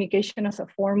green communication as a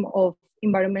form of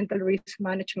environmental risk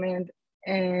management,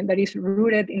 and that is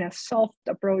rooted in a soft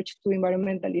approach to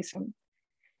environmentalism.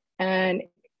 And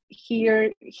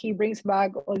here he brings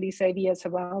back all these ideas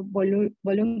about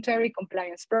voluntary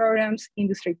compliance programs,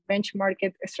 industry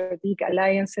benchmarking, strategic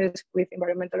alliances with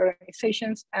environmental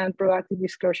organizations, and proactive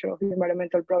disclosure of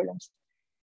environmental problems.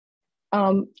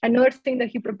 Another thing that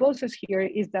he proposes here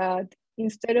is that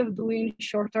instead of doing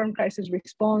short-term crisis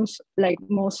response, like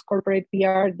most corporate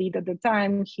PR did at the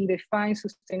time, he defines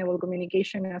sustainable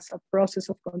communication as a process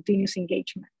of continuous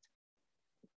engagement.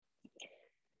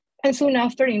 And soon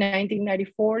after, in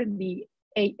 1994, the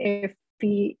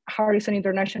AFP Harrison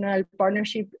International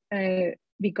Partnership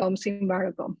becomes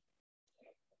Envirocom.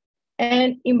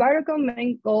 And Envirocom's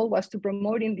main goal was to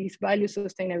promoting these values of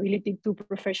sustainability to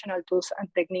professional tools and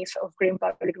techniques of green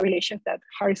public relations that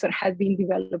Harrison had been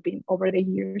developing over the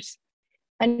years.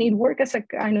 And it worked as a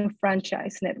kind of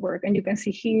franchise network. And you can see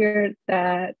here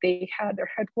that they had their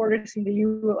headquarters in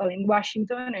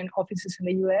Washington and offices in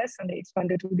the US, and they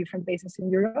expanded to different places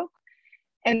in Europe.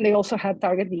 And they also had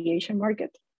target the Asian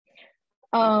market.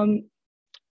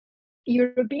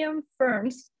 European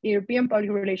firms, European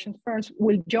public relations firms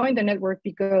will join the network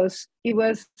because it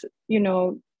was,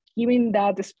 giving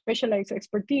that specialized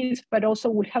expertise, but also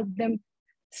would help them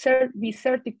be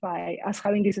certified as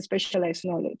having this specialized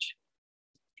knowledge.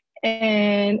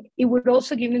 And it would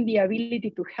also give them the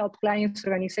ability to help clients'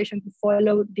 organizations to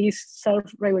follow these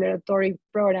self-regulatory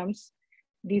programs,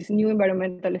 these new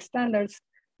environmental standards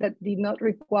that did not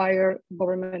require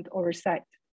government oversight.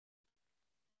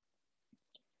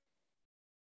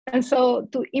 And so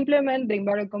to implement the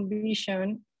Envirocom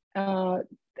vision,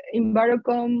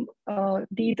 Envirocom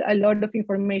did a lot of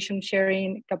information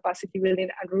sharing, capacity building,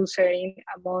 and rule setting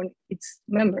among its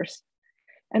members.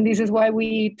 And this is why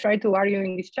we try to argue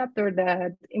in this chapter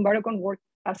that Envirocom worked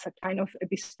as a kind of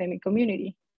epistemic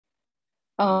community.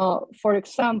 For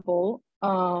example,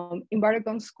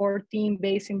 Envirocom's core team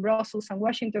based in Brussels and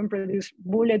Washington produced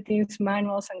bulletins,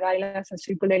 manuals, and guidelines and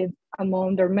circulated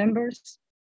among their members.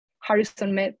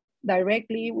 Harrison met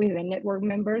directly with the network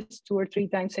members 2 or 3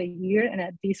 times a year. And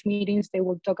at these meetings, they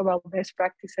will talk about best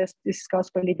practices, discuss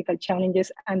political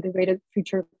challenges, and debated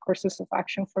future courses of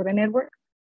action for the network.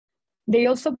 They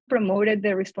also promoted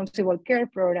the Responsible Care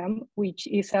Program, which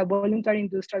is a voluntary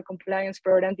industrial compliance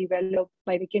program developed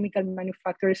by the Chemical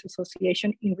Manufacturers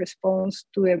Association in response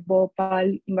to the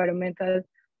Bhopal environmental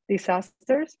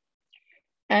disasters.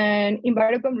 And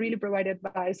Envirocom really provided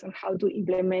advice on how to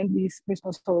implement this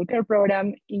responsible care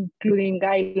program, including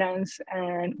guidelines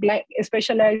and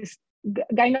specialized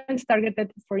guidelines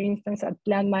targeted, for instance, at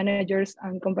plant managers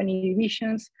and company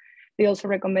divisions. They also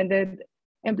recommended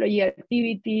employee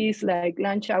activities like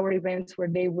lunch hour events where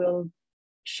they will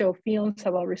show films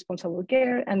about responsible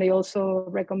care, and they also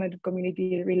recommended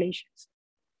community relations.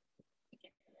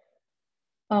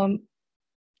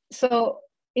 So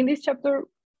in this chapter,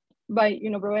 by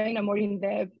providing a more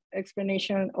in-depth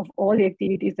explanation of all the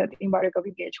activities that Envirocom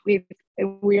engaged with,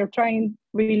 we are trying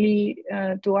really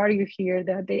to argue here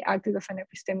that they acted as an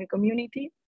epistemic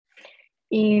community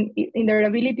in their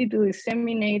ability to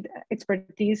disseminate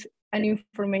expertise and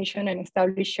information and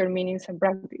establish shared meanings and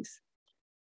practice.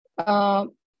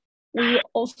 We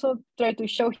also try to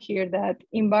show here that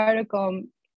Envirocom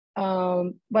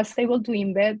was able to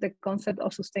embed the concept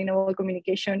of sustainable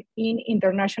communication in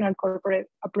international corporate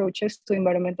approaches to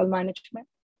environmental management.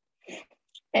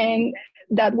 And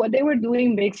that what they were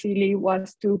doing basically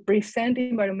was to present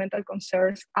environmental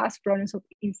concerns as problems of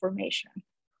information,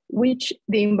 which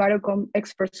the Envirocom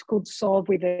experts could solve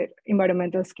with their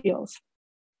environmental skills.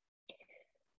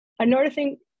 Another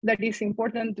thing that is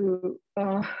important to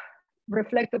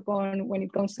reflect upon when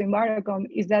it comes to Envirocom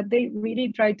is that they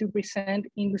really try to present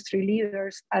industry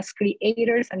leaders as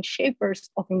creators and shapers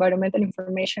of environmental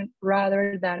information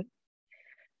rather than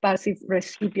passive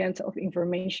recipients of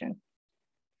information.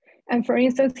 And for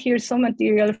instance, here's some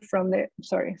material from the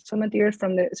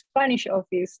Spanish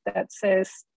office that says,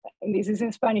 and this is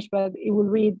in Spanish, but it will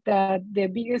read that the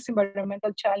biggest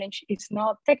environmental challenge is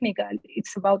not technical,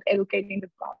 it's about educating the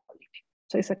public.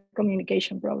 So it's a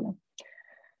communication problem.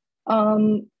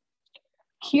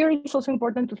 Here it's also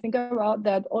important to think about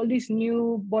that all these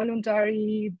new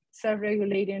voluntary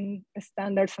self-regulating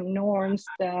standards and norms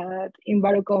that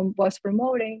Envirocom was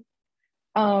promoting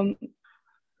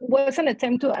was an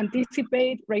attempt to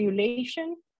anticipate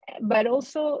regulation, but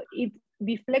also it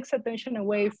deflects attention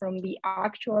away from the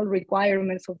actual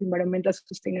requirements of environmental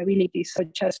sustainability,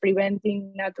 such as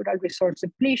preventing natural resource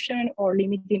depletion or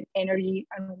limiting energy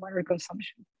and water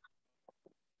consumption.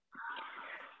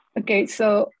 Okay,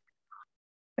 so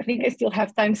I think I still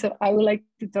have time, so I would like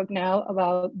to talk now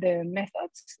about the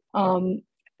methods.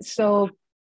 So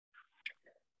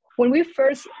when we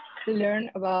first learned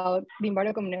about the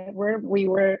Envirocom network, we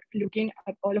were looking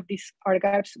at all of these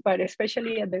archives, but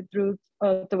especially at the truth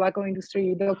of tobacco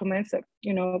industry documents that,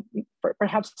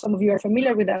 perhaps some of you are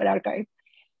familiar with that archive.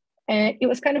 And it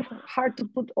was kind of hard to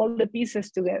put all the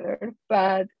pieces together,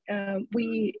 but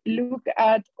we look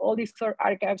at all these sort of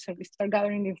archives and we start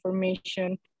gathering the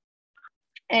information.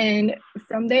 And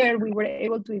from there, we were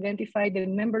able to identify the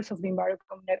members of the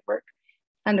Envirocom network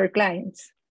and their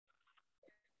clients.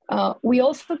 We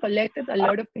also collected a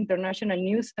lot of international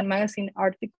news and magazine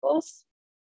articles,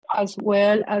 as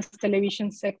well as television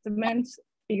segments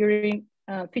featuring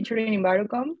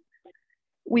Envirocom.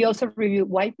 We also reviewed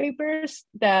white papers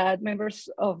that members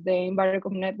of the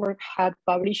Envirocom network had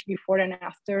published before and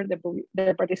after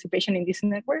their participation in this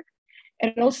network.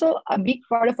 And also a big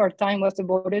part of our time was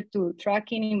devoted to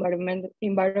tracking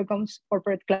Envirocom's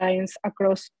corporate clients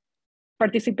across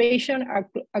participation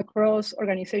across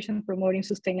organizations promoting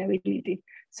sustainability.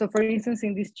 So for instance,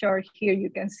 in this chart here, you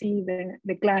can see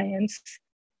the clients,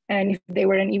 and if they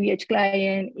were an EVH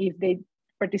client, if they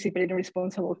participated in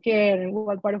responsible care, and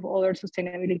what part of other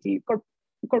sustainability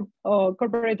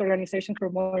corporate organizations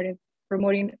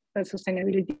promoting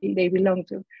sustainability they belong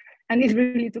to. And this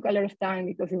really took a lot of time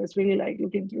because it was really like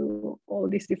looking through all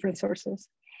these different sources.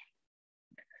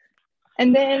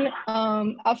 And then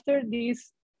after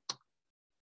this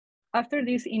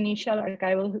initial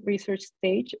archival research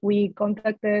stage, we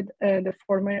contacted the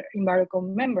former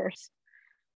Envirocom members.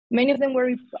 Many of them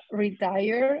were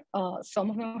retired, some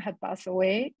of them had passed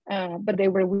away, but they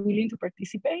were willing to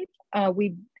participate.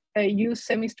 We used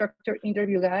semi-structured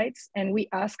interview guides, and we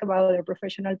asked about their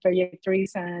professional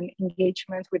trajectories and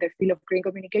engagements with the field of green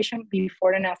communication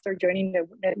before and after joining the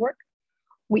network.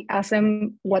 We asked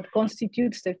them what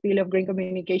constitutes the field of green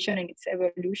communication and its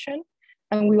evolution.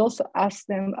 And we also asked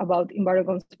them about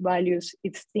Envirocom's values,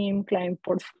 its team, client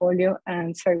portfolio,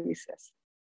 and services.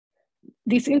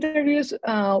 These interviews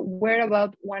were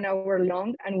about 1 hour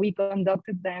long, and we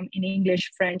conducted them in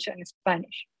English, French, and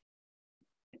Spanish.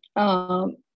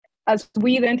 As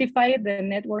we identified, the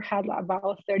network had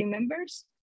about 30 members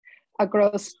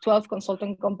across 12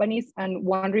 consultant companies and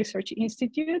 1 research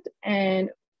institute. And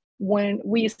when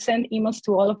we sent emails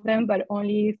to all of them, but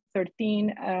only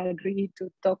 13 agreed to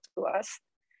talk to us.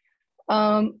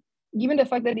 Given the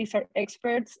fact that these are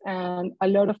experts and a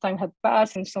lot of time had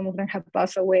passed and some of them had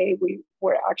passed away, we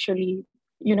were actually,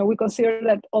 we considered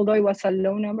that although it was a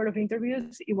low number of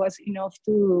interviews, it was enough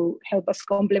to help us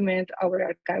complement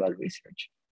our archival research.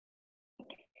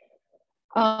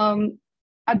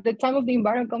 At the time of the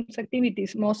Environmentalism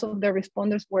activities, most of the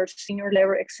respondents were senior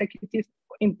level executives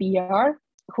in PR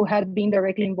who had been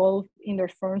directly involved in their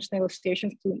firm's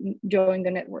negotiations to join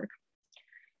the network.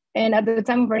 And at the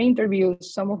time of our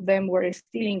interviews, some of them were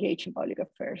still engaged in public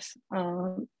affairs.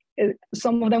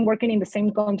 Some of them working in the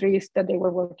same countries that they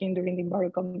were working during the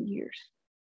Environmentalism years.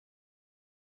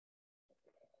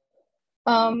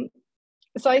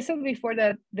 So I said before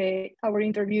that our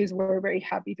interviews were very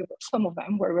happy to, some of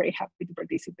them were very happy to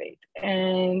participate.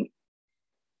 And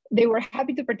they were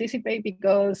happy to participate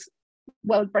because,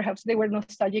 well, perhaps they were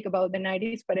nostalgic about the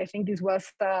 90s, but I think this was,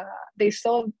 they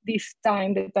saw this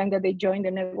time, the time that they joined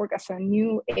the network, as a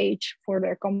new age for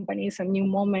their companies, a new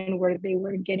moment where they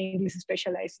were getting this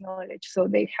specialized knowledge. So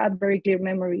they had very clear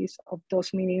memories of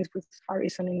those meetings with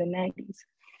Harrison in the 90s.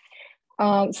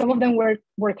 Some of them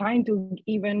were kind to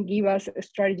even give us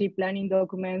strategy planning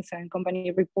documents and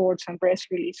company reports and press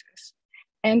releases.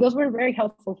 And those were very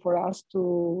helpful for us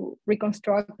to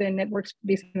reconstruct the network's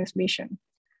business mission.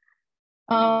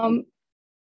 When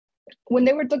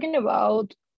they were talking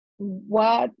about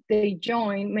what they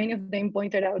joined, many of them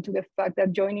pointed out to the fact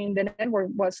that joining the network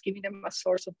was giving them a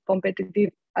source of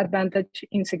competitive advantage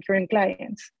in securing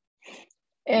clients.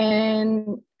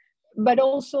 But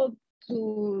also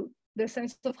to the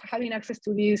sense of having access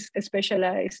to this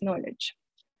specialized knowledge.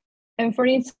 And for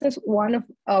instance, one of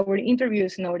our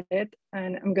interviews noted,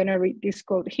 and I'm gonna read this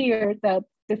quote here, that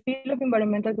the field of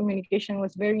environmental communication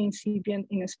was very incipient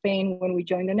in Spain when we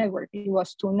joined the network. It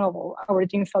was too novel. Our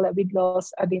team felt a bit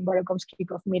lost at the Environmentalism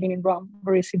kickoff meeting in Rome,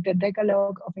 where we received the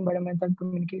Decalogue of Environmental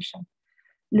Communication.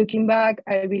 Looking back,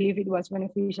 I believe it was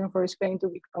beneficial for Spain to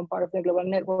become part of the global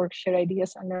network, share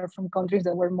ideas, and learn from countries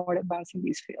that were more advanced in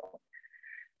this field.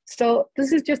 So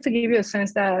this is just to give you a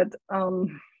sense that,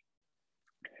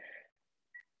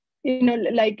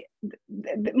 like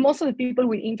most of the people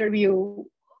we interview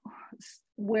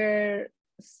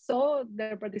saw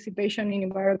their participation in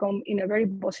Environmentalism in a very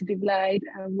positive light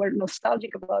and were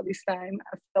nostalgic about this time.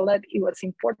 I felt that it was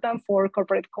important for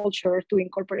corporate culture to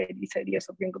incorporate these ideas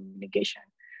of green communication.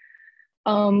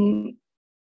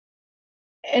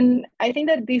 And I think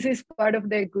that this is part of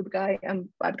the good guy and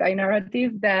bad guy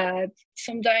narrative that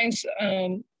sometimes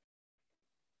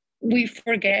we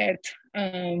forget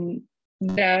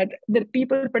that the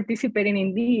people participating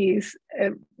in these,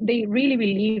 they really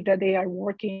believe that they are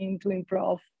working to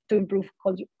improve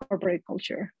corporate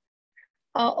culture.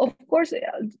 Of course,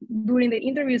 during the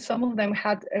interview, some of them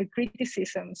had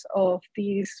criticisms of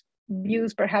these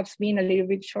views perhaps being a little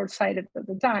bit short-sighted at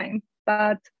the time,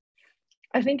 but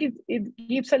I think it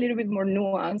gives a little bit more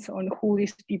nuance on who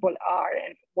these people are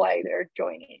and why they're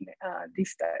joining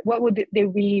this. What would they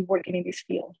be working in this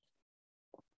field?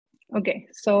 Okay,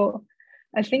 so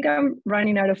I think I'm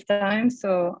running out of time,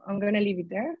 so I'm gonna leave it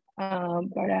there.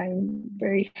 But I'm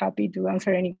very happy to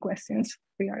answer any questions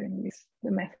regarding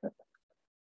the method.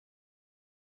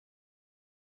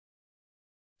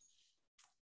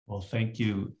 Well, thank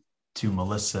you to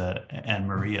Melissa and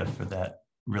Maria for that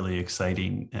really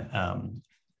exciting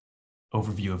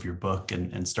overview of your book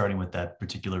and starting with that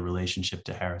particular relationship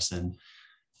to Harrison.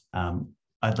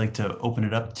 I'd like to open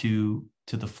it up to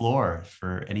the floor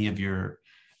for any of your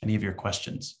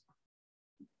questions.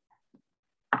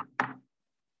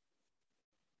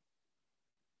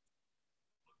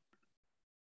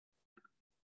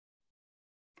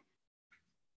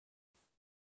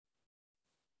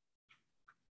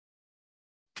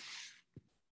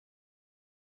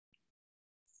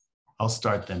 I'll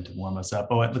start then to warm us up.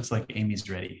 Oh, it looks like Amy's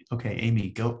ready. Okay, Amy,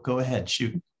 go ahead,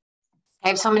 shoot. I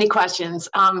have so many questions.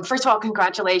 First of all,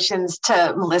 congratulations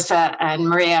to Melissa and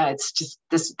Maria. It's just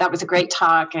that was a great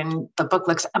talk and the book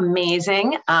looks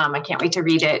amazing. I can't wait to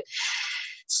read it.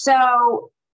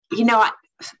 So,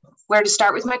 where to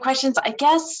start with my questions? I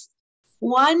guess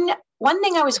one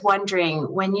thing I was wondering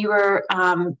when you were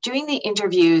doing the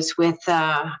interviews with,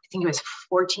 I think it was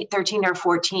 13 or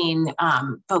 14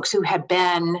 folks who had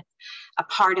been a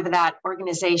part of that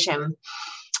organization,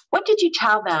 What did you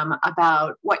tell them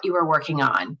about what you were working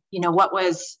on? You know, what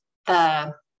were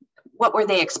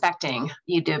they expecting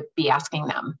you to be asking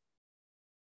them?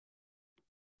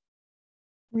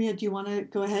 Maria, do you want to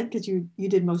go ahead? Because you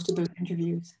did most of those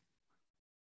interviews.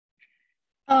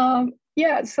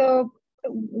 Yeah, so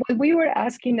what we were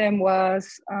asking them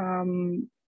was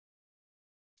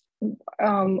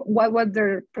what was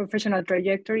their professional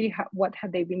trajectory, what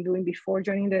had they been doing before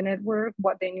joining the network,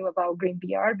 what they knew about Green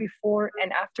PR before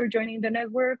and after joining the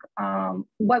network,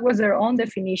 what was their own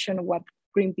definition of what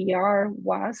Green PR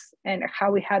was and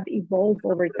how it had evolved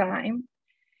over time.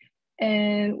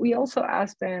 And we also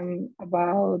asked them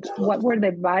about what were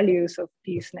the values of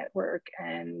this network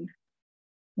and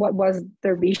what was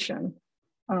their vision.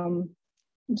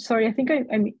 Sorry, I think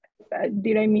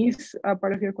did I miss a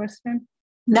part of your question?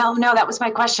 No, that was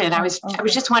my question. I was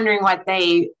just wondering what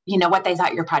they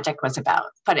thought your project was about,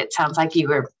 but it sounds like you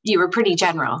were pretty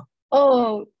general.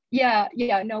 Oh, yeah.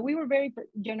 No, we were very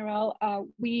general.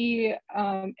 We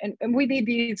did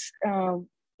this.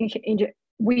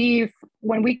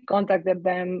 When we contacted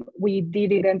them, we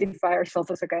did identify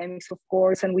ourselves as academics, of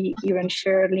course, and we even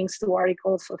shared links to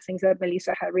articles of things that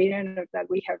Melissa had written or that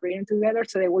we have written together,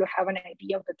 so they would have an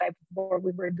idea of the type of work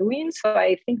we were doing. So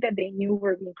I think that they knew we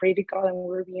were being critical and we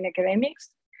were being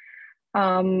academics.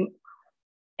 And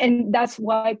that's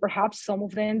why perhaps some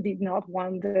of them did not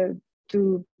want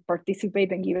to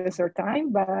participate and give us their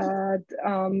time, but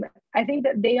I think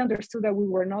that they understood that we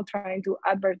were not trying to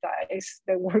advertise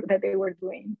the work that they were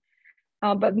doing,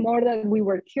 but more that we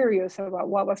were curious about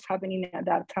what was happening at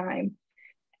that time.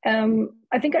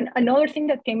 I think another thing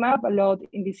that came up a lot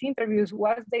in these interviews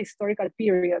was the historical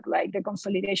period, like the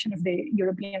consolidation of the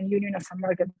European Union as a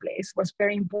marketplace was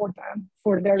very important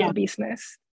for their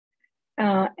business.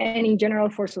 And in general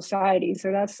for society.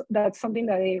 So that's something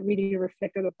that I really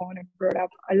reflected upon and brought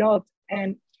up a lot.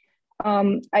 And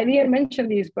I didn't mention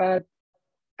this, but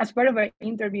as part of our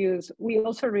interviews, we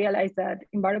also realized that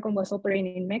Envirocon was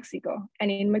operating in Mexico. And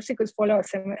in Mexico, it's followed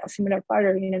a similar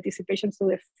pattern in anticipation to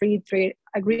the free trade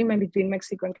agreement between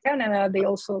Mexico and Canada. They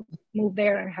also moved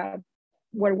there and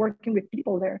were working with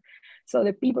people there. So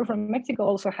the people from Mexico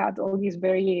also had all these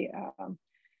very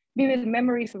vivid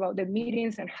memories about the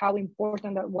meetings and how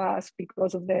important that was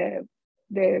because of the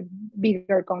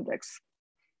bigger context.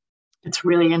 It's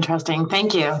really interesting.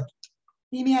 Thank you.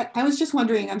 Mimi, I was just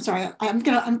wondering, I'm sorry,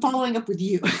 I'm following up with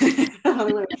you.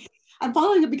 I'm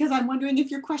following up because I'm wondering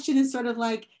if your question is sort of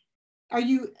like, are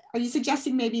you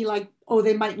suggesting maybe like, oh,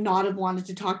 they might not have wanted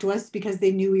to talk to us because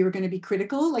they knew we were going to be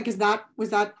critical? Like, was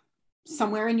that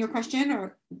somewhere in your question,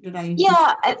 or did I?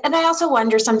 Yeah, and I also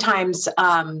wonder sometimes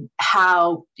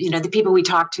how, the people we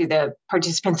talk to, the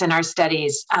participants in our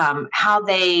studies, how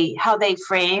they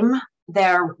frame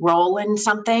their role in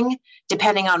something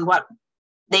depending on what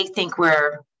they think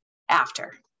we're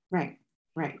after. Right.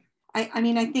 I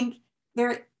mean, I think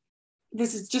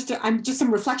this is just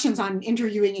some reflections on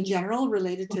interviewing in general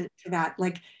related to that.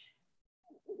 Like,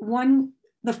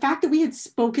 the fact that we had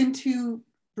spoken to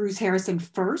Bruce Harrison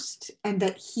first, and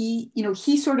that he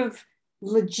sort of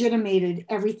legitimated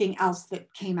everything else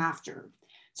that came after.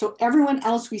 So everyone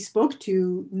else we spoke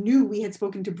to knew we had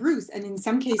spoken to Bruce, and in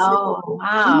some cases,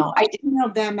 I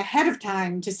emailed them ahead of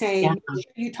time to say,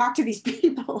 you talk to these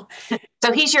people.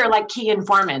 So he's your like key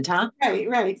informant, huh?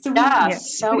 Right. So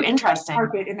so interesting.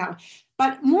 In that way.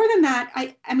 But more than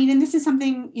that, I mean, and this is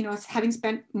something, having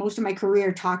spent most of my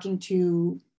career talking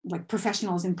to like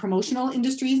professionals in promotional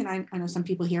industries, and I know some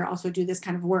people here also do this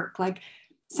kind of work. Like,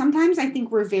 sometimes I think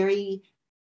we're very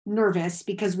nervous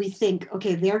because we think,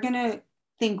 okay, they're gonna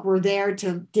think we're there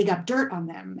to dig up dirt on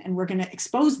them and we're gonna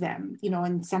expose them,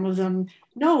 and some of them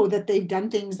know that they've done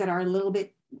things that are a little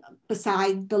bit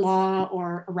beside the law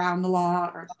or around the law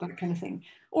or that kind of thing,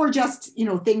 or just,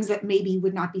 things that maybe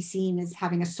would not be seen as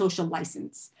having a social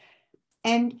license.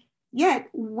 And yet,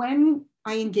 when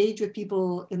I engage with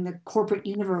people in the corporate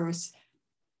universe,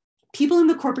 people in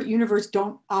the corporate universe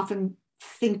don't often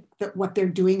think that what they're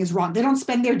doing is wrong. They don't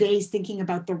spend their days thinking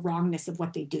about the wrongness of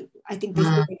what they do. I think they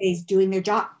spend their days doing their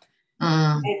job.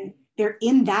 And they're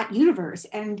in that universe.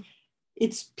 And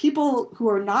it's people who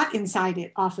are not inside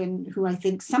it often who I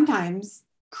think sometimes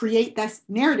create this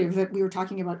narrative that we were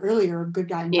talking about earlier, good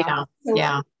guy and bad.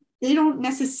 So they don't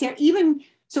necessarily, even,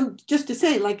 so just to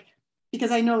say, like,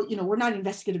 because I know, we're not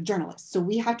investigative journalists, so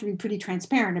we have to be pretty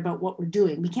transparent about what we're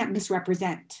doing. We can't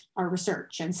misrepresent our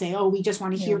research and say, oh, we just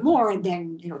want to hear more, and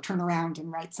then, turn around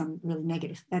and write some really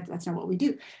negative. That's not what we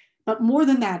do. But more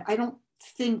than that, I don't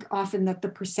think often that the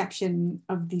perception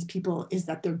of these people is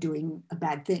that they're doing a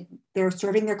bad thing. They're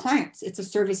serving their clients. It's a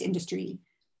service industry,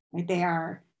 right? They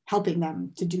are helping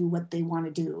them to do what they want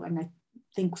to do. And I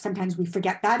think sometimes we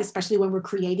forget that, especially when we're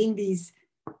creating these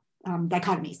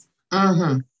dichotomies.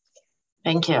 Mm-hmm.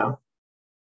 Thank you.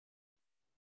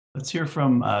 Let's hear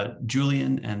from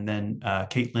Julian and then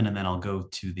Caitlin, and then I'll go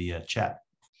to the chat.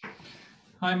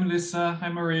 Hi, Melissa. Hi,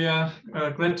 Maria.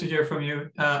 Glad to hear from you.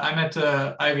 I'm at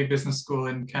Ivy Business School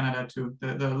in Canada too,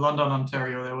 the London,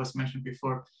 Ontario that was mentioned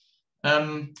before.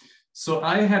 So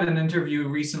I had an interview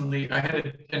recently. I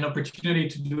had an opportunity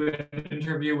to do an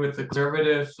interview with a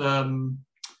conservative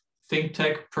think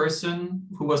tech person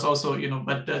who was also,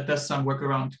 but does some work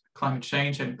around climate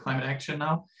change and climate action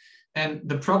now. And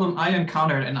the problem I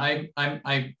encountered, and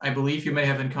I believe you may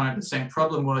have encountered the same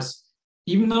problem, was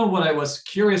even though what I was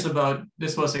curious about,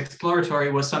 this was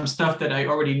exploratory, was some stuff that I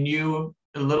already knew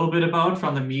a little bit about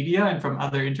from the media and from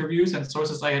other interviews and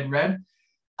sources I had read,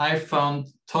 I found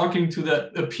talking to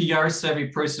a PR savvy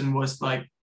person was like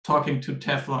talking to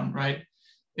Teflon, right?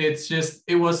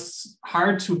 It was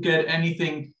hard to get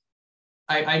anything.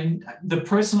 The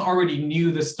person already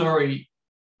knew the story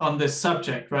on this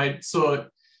subject, right? So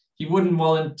he wouldn't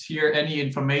volunteer any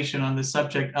information on the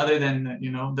subject other than,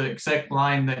 the exact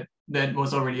line that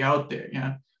was already out there.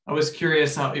 Yeah, I was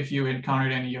curious if you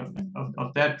encountered any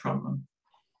of that problem.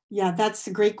 Yeah, that's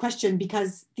a great question,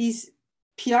 because these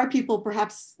PR people,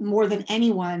 perhaps more than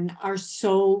anyone, are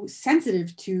so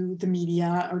sensitive to the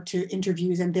media or to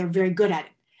interviews, and they're very good at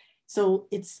it. So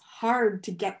it's hard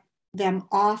to get them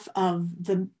off of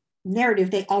the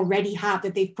narrative they already have,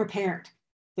 that they've prepared,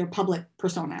 their public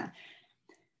persona.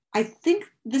 I think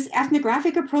this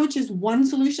ethnographic approach is one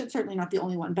solution, certainly not the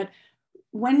only one, but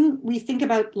when we think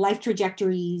about life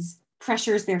trajectories,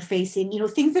 pressures they're facing,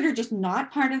 things that are just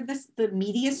not part of the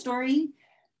media story,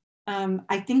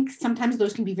 I think sometimes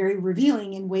those can be very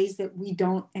revealing in ways that we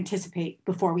don't anticipate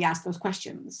before we ask those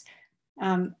questions.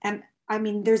 And I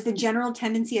mean, there's the general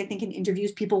tendency, I think, in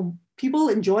interviews, people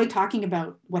enjoy talking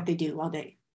about what they do all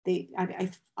day. I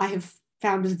have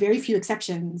found, with very few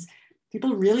exceptions,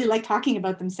 people really like talking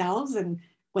about themselves and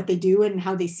what they do and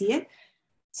how they see it.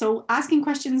 So asking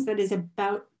questions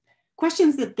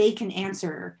that they can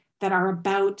answer, that are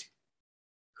about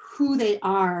who they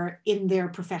are in their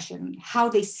profession, how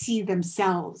they see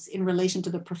themselves in relation to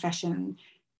the profession,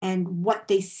 and what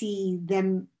they see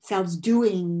themselves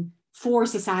doing for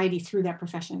society through that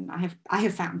profession, I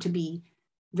have found to be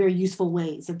very useful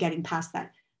ways of getting past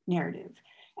that narrative.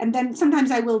 And then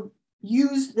sometimes I will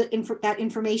use that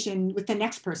information with the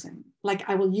next person. Like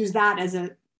I will use that as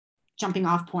a jumping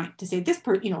off point to say this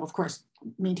of course,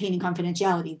 maintaining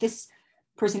confidentiality. This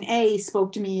person A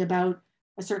spoke to me about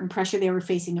a certain pressure they were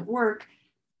facing at work.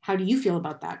 How do you feel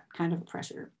about that kind of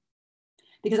pressure?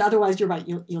 Because otherwise, you're right,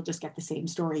 you'll just get the same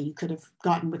story you could have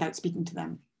gotten without speaking to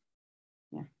them.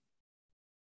 Yeah.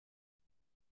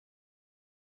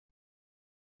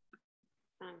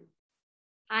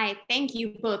 Hi, thank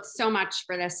you both so much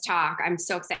for this talk. I'm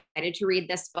so excited to read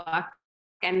this book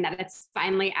and that it's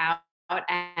finally out,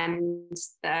 and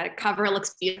the cover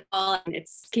looks beautiful, and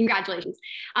it's congratulations.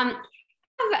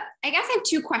 I guess I have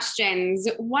two questions.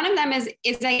 One of them is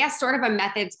I guess sort of a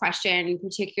methods question,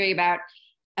 particularly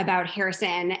about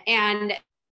Harrison. And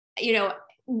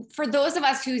for those of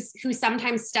us who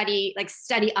sometimes study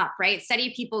up, right?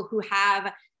 Study people who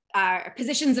have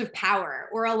positions of power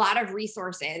or a lot of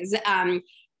resources,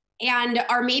 and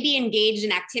are maybe engaged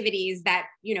in activities that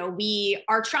we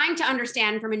are trying to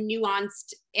understand from a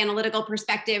nuanced analytical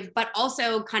perspective, but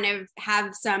also kind of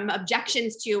have some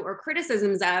objections to or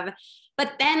criticisms of.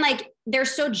 But then they're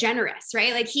so generous,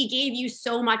 right? Like he gave you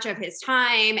so much of his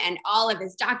time and all of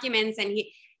his documents, and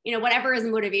he, whatever his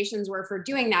motivations were for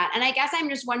doing that. And I guess I'm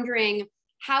just wondering,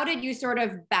 how did you sort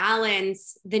of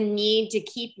balance the need to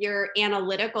keep your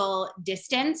analytical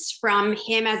distance from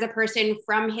him as a person,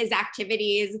 from his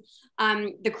activities,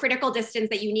 the critical distance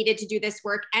that you needed to do this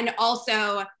work, and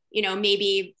also,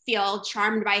 maybe feel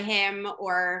charmed by him,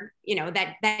 or,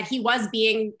 that he was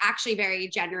being actually very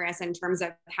generous in terms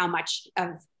of how much of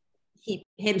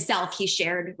himself he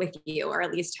shared with you, or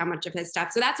at least how much of his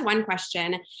stuff. So that's one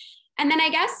question. And then I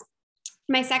guess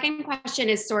my second question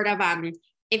is sort of,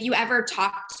 if you ever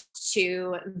talked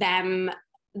to them,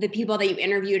 the people that you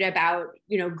interviewed about,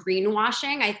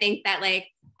 greenwashing. I think that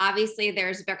obviously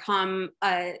there's become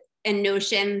a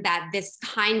notion that this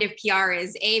kind of PR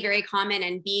is A, very common,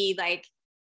 and B,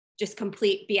 just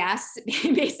complete BS,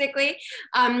 basically.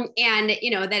 And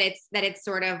that it's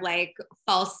sort of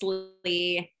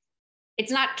falsely,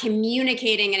 it's not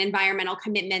communicating an environmental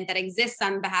commitment that exists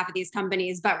on behalf of these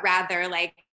companies, but rather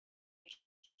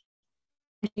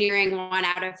engineering one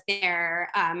out of there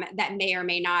that may or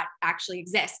may not actually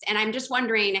exist. And I'm just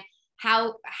wondering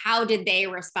how did they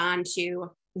respond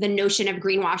to the notion of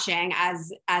greenwashing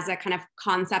as a kind of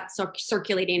concept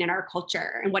circulating in our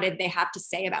culture, and what did they have to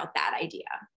say about that idea?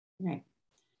 Right.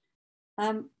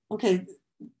 Okay,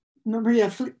 Maria,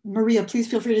 please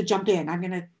feel free to jump in. I'm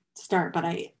going to start, but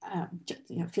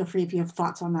feel free if you have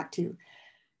thoughts on that too.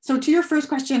 So to your first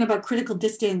question about critical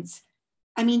distance,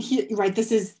 I mean,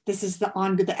 this is the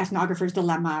ethnographer's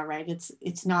dilemma, right?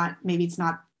 It's not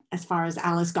as far as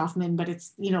Alice Goffman, but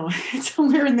it's, it's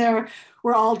somewhere in there.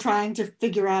 We're all trying to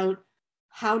figure out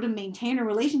how to maintain a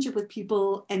relationship with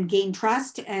people and gain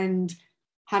trust and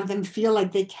have them feel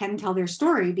like they can tell their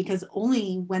story, because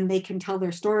only when they can tell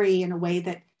their story in a way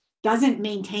that doesn't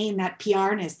maintain that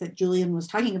PR-ness that Julian was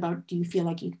talking about, do you feel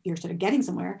like you're sort of getting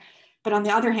somewhere. But on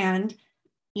the other hand,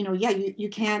 you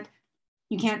can't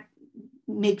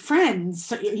make friends.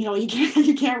 So, you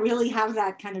can't really have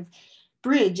that kind of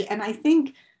bridge. And I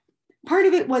think part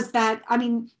of it was that, I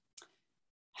mean,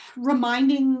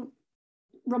 reminding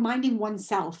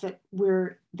oneself that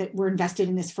we're invested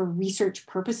in this for research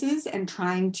purposes and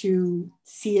trying to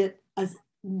see it as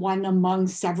one among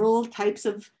several types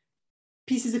of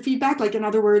pieces of feedback. Like, in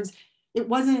other words,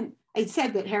 I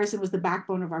said that Harrison was the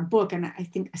backbone of our book, and I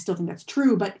still think that's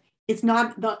true, but it's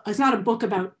not a book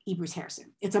about E. Bruce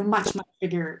Harrison. It's a much, much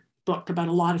bigger book about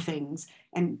a lot of things.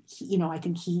 And, I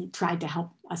think he tried to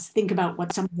help us think about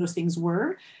what some of those things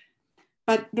were.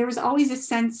 But there was always a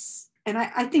sense, and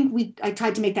I think I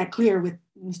tried to make that clear with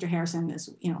Mr. Harrison, as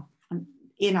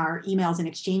in our emails and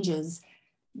exchanges,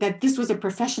 that this was a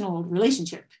professional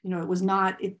relationship.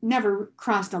 It never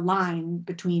crossed a line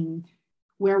between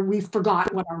where we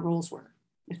forgot what our roles were,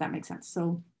 if that makes sense.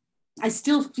 So I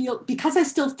still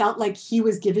felt like he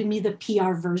was giving me the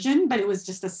PR version, but it was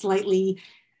just a slightly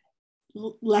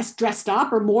less dressed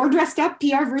up or more dressed up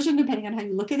PR version, depending on how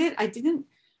you look at it. I didn't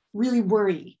really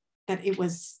worry that it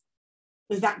was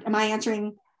am I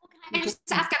answering? Can I just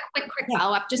ask a quick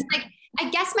follow-up? Just like, I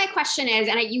guess my question is,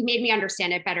 and you made me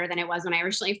understand it better than it was when I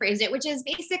originally phrased it, which is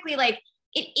basically like,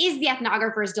 it is the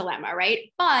ethnographer's dilemma, right?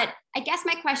 But I guess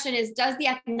my question is, does the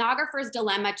ethnographer's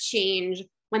dilemma change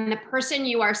when the person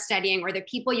you are studying or the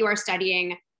people you are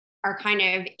studying are kind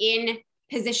of in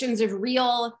positions of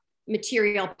real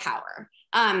material power,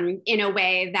 in a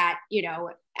way that,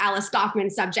 Alice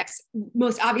Goffman's subjects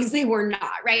most obviously were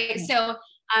not, right? So,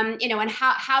 and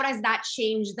how does that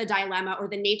change the dilemma or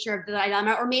the nature of the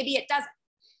dilemma, or maybe it doesn't?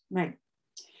 Right.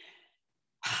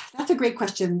 That's a great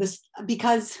question.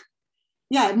 Because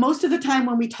most of the time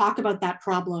when we talk about that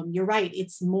problem, you're right,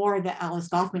 it's more the Alice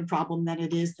Goffman problem than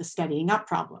it is the studying up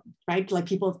problem, right? Like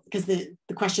people, because the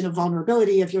question of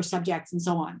vulnerability of your subjects and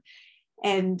so on.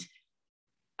 And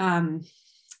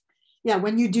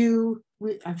when you do,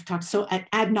 I've talked so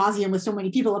ad nauseum with so many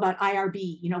people about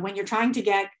IRB, when you're trying to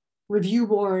get review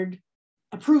board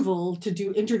approval to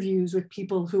do interviews with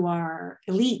people who are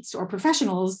elites or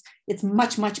professionals, it's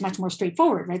much, much, much more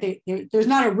straightforward, right? There's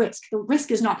not a risk. The risk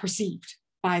is not perceived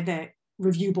by the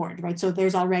review board, right? So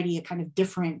there's already a kind of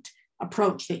different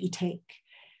approach that you take.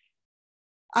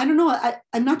 I don't know,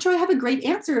 I'm not sure I have a great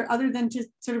answer other than to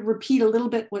sort of repeat a little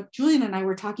bit what Julian and I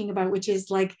were talking about, which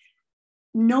is like,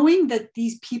 knowing that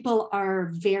these people are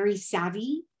very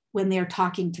savvy when they're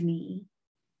talking to me,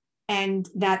 and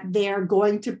that they're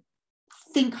going to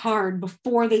think hard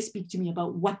before they speak to me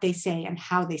about what they say and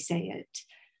how they say it.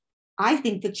 I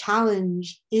think the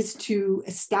challenge is to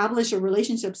establish a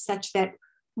relationship such that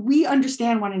we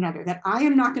understand one another, that I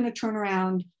am not going to turn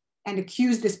around and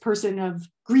accuse this person of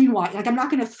greenwashing. Like, I'm not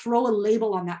going to throw a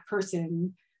label on that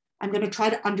person. I'm going to try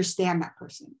to understand that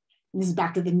person. And this is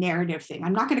back to the narrative thing.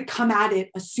 I'm not going to come at it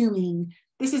assuming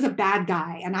this is a bad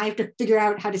guy and I have to figure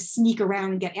out how to sneak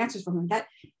around and get answers from him. That,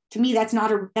 to me, that's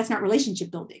not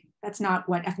relationship building. That's not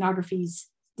what ethnography is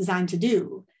designed to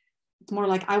do. It's more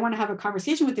like, I want to have a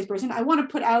conversation with this person. I want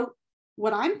to put out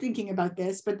what I'm thinking about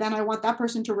this, but then I want that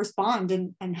person to respond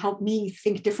and help me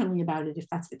think differently about it if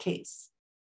that's the case.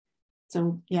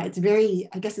 So yeah,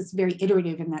 I guess it's very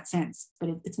iterative in that sense, but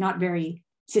it's not very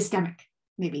systemic.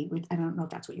 Maybe, I don't know if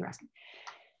that's what you're asking.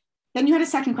 Then you had a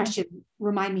second question.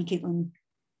 Remind me, Caitlin.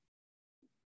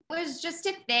 It was just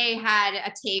if they had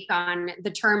a take on the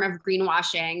term of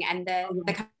greenwashing and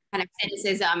the kind of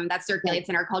cynicism that circulates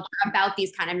in our culture about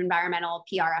these kind of environmental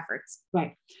PR efforts.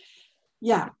 Right.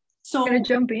 Yeah. So can I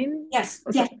jump in? Yes.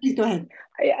 Yes, please go ahead.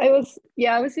 I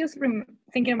was just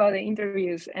thinking about the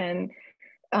interviews, and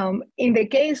in the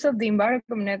case of the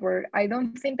Environmentalism Network, I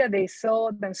don't think that they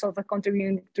saw themselves as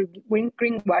contributing to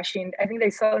greenwashing. I think they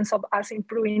saw themselves as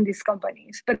improving these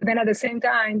companies. But then at the same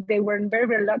time, they were very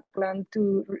reluctant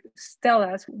to tell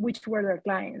us which were their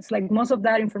clients. Like, most of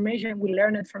that information, we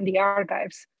learned it from the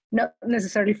archives. not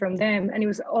necessarily from them. And it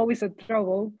was always a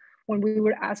trouble when we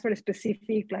would ask for a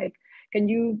specific, like, can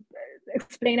you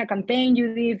explain a campaign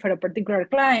you did for a particular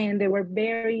client? They were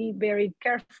very, very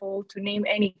careful to name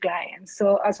any client.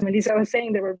 So as Melissa was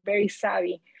saying, they were very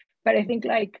savvy. But I think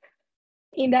like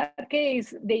in that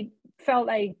case, they felt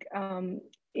like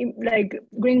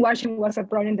greenwashing was a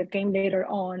problem that came later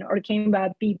on, or came by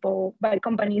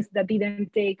companies that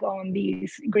didn't take on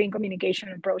this green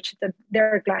communication approach that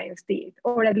their clients did,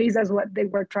 or at least that's what they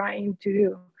were trying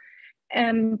to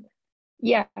do.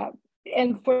 Yeah,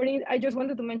 and for it, I just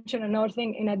wanted to mention another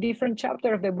thing. In a different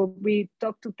chapter of the book, we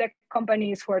talked to tech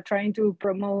companies who are trying to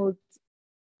promote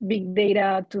big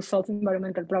data to solve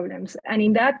environmental problems. And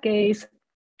in that case,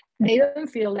 they don't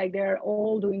feel like they're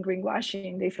all doing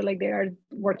greenwashing. They feel like they are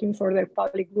working for the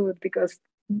public good because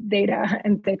data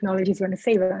and technology is going to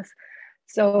save us.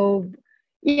 So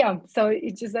yeah, so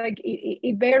it's just like,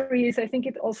 it varies. I think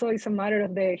it also is a matter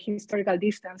of the historical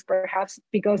distance, perhaps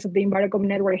because of the Environmentalism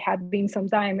network had been some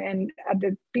time, and at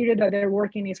the period that they're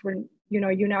working is when,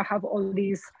 you now have all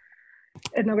these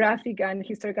ethnographic and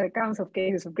historical accounts of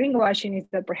cases of greenwashing, is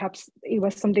that perhaps it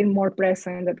was something more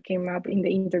present that came up in the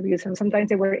interviews. And sometimes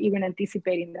they were even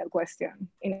anticipating that question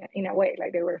in a way,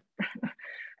 like they were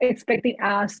expecting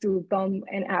us to come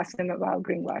and ask them about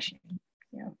greenwashing.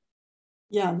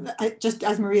 Yeah, just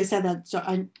as Maria said that, so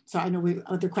I know we have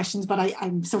other questions, but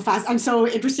I'm so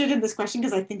interested in this question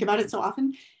because I think about it so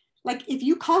often. Like, if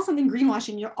you call something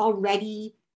greenwashing,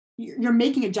 you're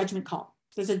making a judgment call.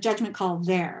 There's a judgment call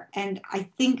there. And I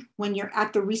think when you're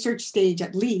at the research stage,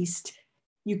 at least,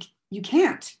 you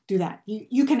can't do that.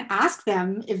 You can ask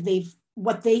them if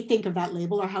what they think of that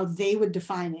label or how they would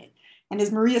define it. And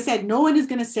as Maria said, no one is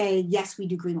going to say, yes, we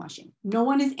do greenwashing. No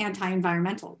one is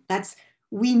anti-environmental.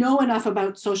 We know enough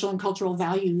about social and cultural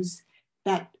values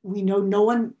that we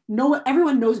know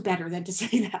everyone knows better than to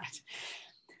say that.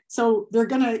 So they're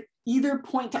going to either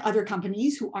point to other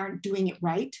companies who aren't doing it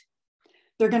right.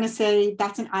 They're going to say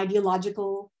that's an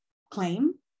ideological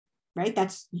claim, right?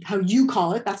 That's how you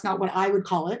call it. That's not what I would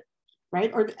call it,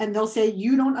 right? And they'll say,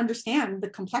 you don't understand the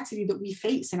complexity that we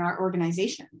face in our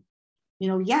organization.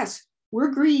 Yes, we're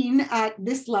green at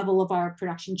this level of our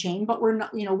production chain, but we're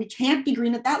not, we can't be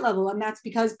green at that level. And that's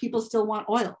because people still want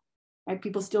oil, right?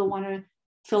 People still want to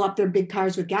fill up their big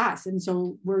cars with gas. And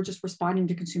so we're just responding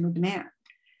to consumer demand.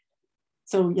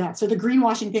 So yeah, so the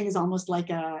greenwashing thing is almost like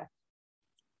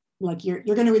you're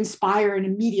going to inspire an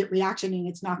immediate reaction, and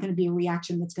it's not going to be a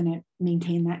reaction that's going to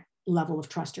maintain that level of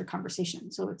trust or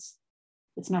conversation. So it's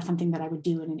not something that I would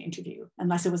do in an interview,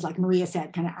 unless it was like Maria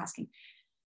said, kind of asking.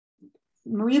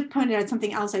 Maria pointed out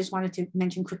something else I just wanted to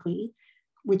mention quickly,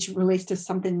 which relates to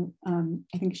something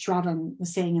I think Shravan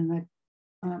was saying in the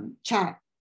chat,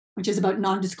 which is about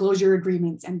non-disclosure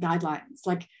agreements and guidelines.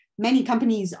 Like, many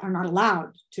companies are not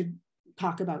allowed to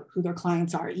talk about who their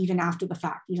clients are, even after the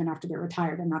fact, even after they're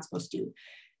retired and not supposed to.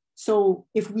 So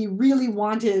if we really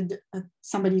wanted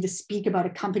somebody to speak about a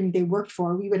company they worked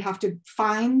for, we would have to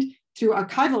find through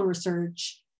archival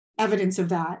research evidence of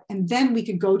that. And then we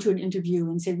could go to an interview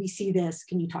and say, we see this,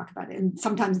 can you talk about it? And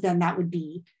sometimes then that would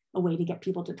be a way to get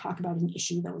people to talk about an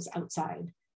issue that was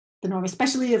outside the norm,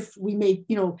 especially if we made,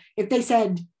 if they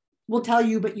said, we'll tell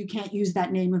you, but you can't use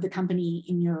that name of the company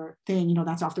in your thing,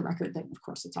 that's off the record, then of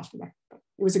course it's off the record. But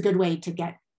it was a good way to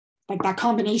get, like, that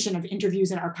combination of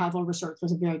interviews and archival research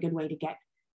was a very good way to get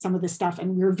some of this stuff.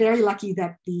 And we were very lucky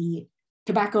that the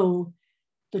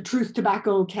Truth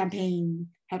Tobacco campaign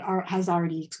has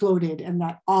already exploded, and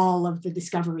that all of the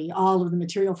discovery, all of the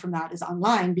material from that is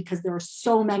online, because there are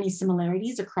so many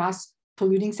similarities across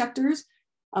polluting sectors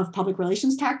of public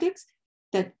relations tactics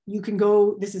that you can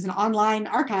go, this is an online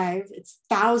archive, it's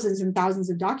thousands and thousands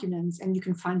of documents, and you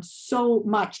can find so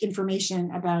much information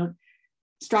about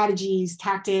strategies,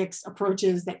 tactics,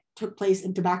 approaches that took place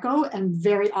in tobacco. And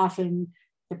very often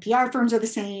the PR firms are the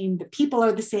same, the people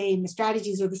are the same, the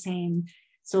strategies are the same.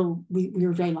 So we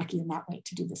were very lucky in that way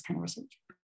to do this kind of research.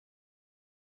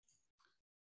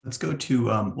 Let's go to,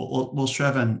 well,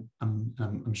 Shravan,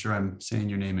 I'm sure I'm saying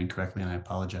your name incorrectly, and I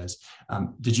apologize.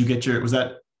 Did you get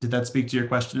did that speak to your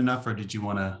question enough, or did you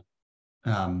want to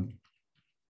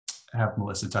have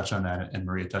Melissa touch on that and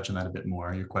Maria touch on that a bit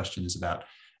more? Your question is about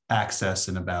access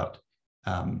and about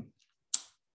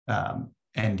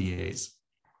NDAs.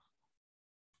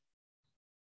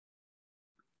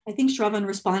 I think Shravan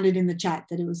responded in the chat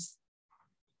that it was.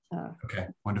 Okay,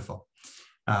 wonderful.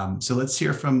 So let's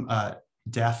hear from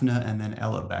Daphne and then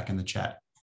Ella back in the chat.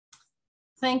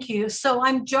 Thank you. So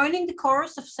I'm joining the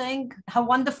chorus of saying how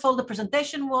wonderful the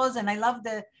presentation was, and I love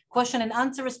the question and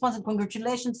answer response, and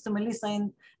congratulations to Melissa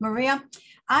and Maria.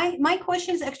 My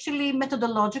question is actually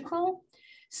methodological.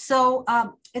 So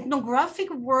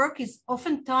ethnographic work is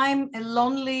oftentimes a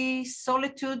lonely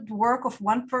solitude work of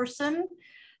one person,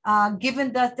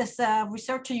 given that as a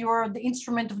researcher, you're the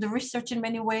instrument of the research in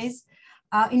many ways.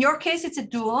 In your case, it's a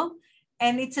duo,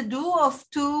 and it's a duo of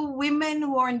two women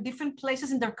who are in different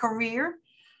places in their career.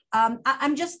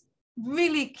 I'm just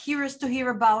really curious to hear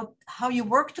about how you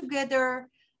work together,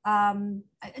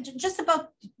 just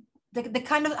about the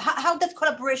kind of how that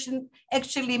collaboration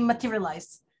actually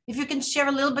materialized. If you can share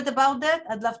a little bit about that,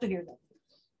 I'd love to hear that.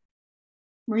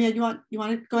 Maria, you want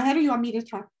to go ahead, or you want me to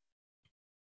talk?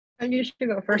 You should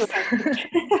go first.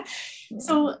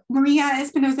 So Maria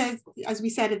Espinoza, as we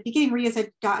said at the beginning, Maria is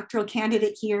a doctoral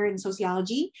candidate here in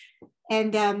sociology.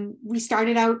 And we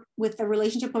started out with the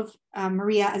relationship of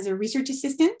Maria as a research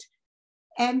assistant.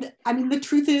 And I mean, the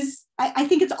truth is, I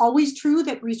think it's always true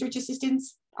that research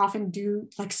assistants often do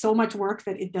like so much work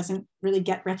that it doesn't really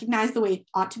get recognized the way it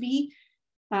ought to be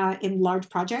in large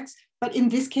projects. But in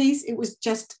this case, it was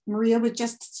just, Maria was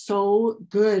just so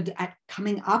good at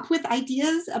coming up with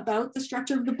ideas about the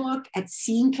structure of the book, at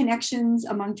seeing connections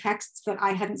among texts that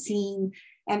I hadn't seen,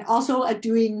 and also at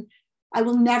doing, I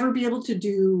will never be able to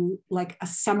do like a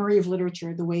summary of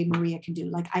literature the way Maria can do.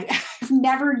 Like I've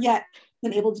never yet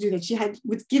been able to do that. She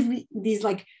would give me these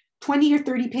like 20 or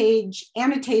 30 page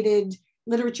annotated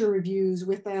literature reviews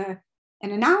with an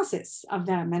analysis of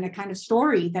them and a kind of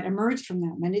story that emerged from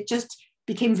them. And it just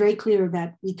became very clear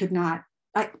that we could not,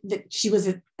 that she was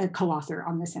a co-author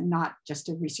on this and not just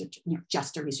a research,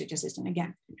 just a research assistant.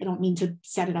 Again, I don't mean to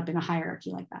set it up in a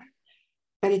hierarchy like that,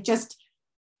 but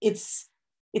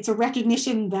it's a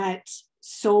recognition that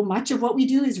so much of what we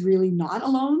do is really not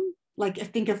alone. Like I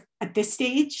think of at this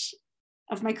stage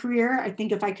of my career, I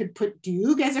think if I could put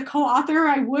Doug as a co-author,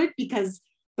 I would, because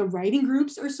the writing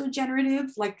groups are so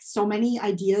generative. Like so many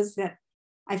ideas that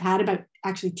I've had about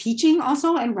actually teaching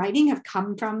also and writing have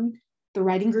come from the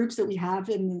writing groups that we have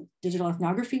in the digital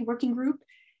ethnography working group.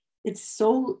 It's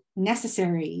so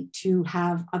necessary to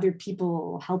have other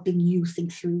people helping you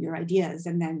think through your ideas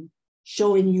and then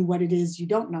showing you what it is you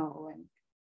don't know and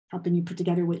helping you put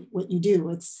together what you do.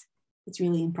 It's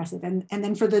really impressive. And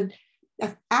then for the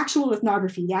actual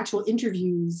ethnography, the actual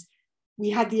interviews,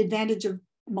 we had the advantage of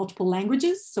multiple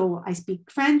languages. So I speak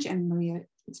French and Maria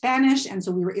Spanish. And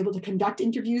so we were able to conduct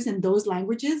interviews in those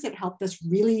languages. It helped us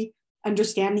really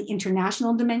understand the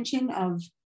international dimension of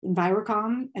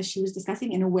Envirocom, as she was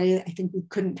discussing, in a way that I think we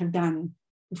couldn't have done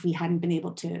if we hadn't been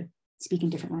able to speak in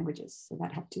different languages. So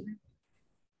that helped too.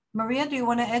 Maria, do you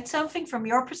want to add something from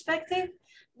your perspective?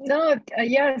 No,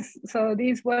 yes. So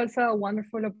this was a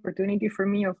wonderful opportunity for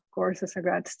me, of course, as a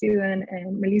grad student.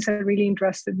 And Melissa really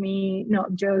interested me,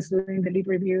 not just doing the lead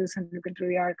reviews and looking through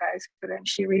the archives, but then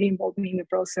she really involved me in the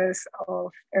process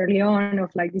of early on of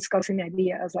like discussing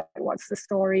ideas, like what's the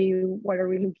story, what are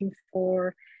we looking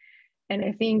for? And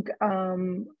I think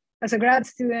as a grad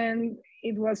student,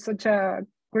 it was such a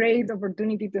great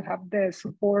opportunity to have the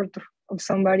support of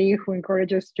somebody who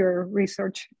encourages your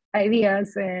research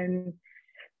ideas, and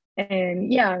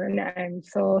yeah, and I'm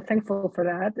so thankful for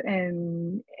that.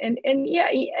 And yeah,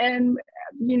 and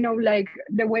like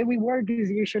the way we work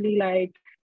is usually like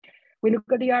we look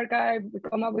at the archive, we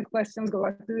come up with questions, go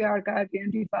back to the archive,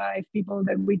 identify people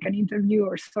that we can interview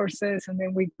or sources, and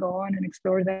then we go on and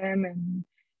explore them.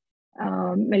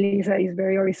 And Melissa is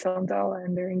very horizontal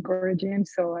and very encouraging.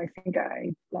 So I think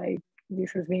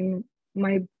this has been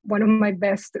one of my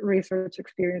best research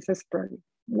experiences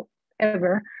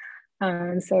ever.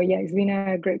 So yeah, it's been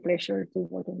a great pleasure to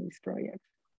work on this project.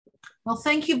 Well,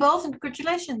 thank you both and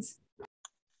congratulations.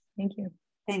 Thank you.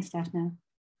 Thanks, Daphne.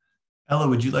 Ella,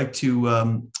 would you like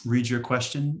to read your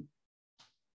question?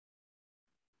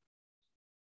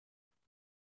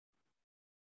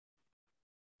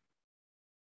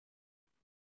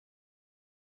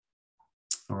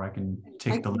 Or I can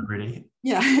take the liberty.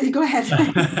 Yeah, go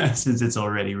ahead. Since it's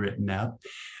already written out.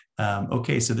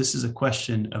 Okay, so this is a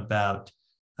question about,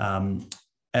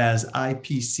 as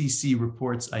IPCC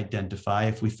reports identify,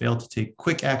 if we fail to take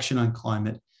quick action on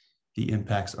climate, the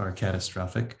impacts are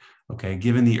catastrophic. Okay,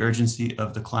 given the urgency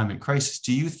of the climate crisis,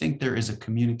 do you think there is a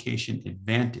communication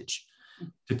advantage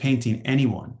to painting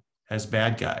anyone as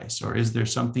bad guys, or is there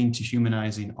something to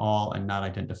humanizing all and not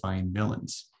identifying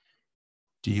villains?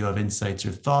 Do you have insights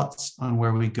or thoughts on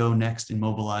where we go next in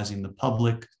mobilizing the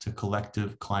public to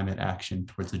collective climate action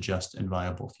towards a just and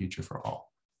viable future for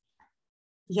all?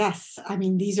 Yes, I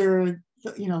mean, these are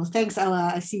thanks,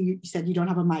 Ella. I see you said you don't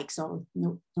have a mic, so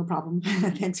no problem.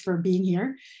 Thanks for being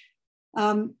here.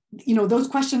 Those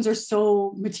questions are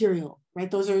so material,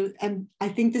 right? And I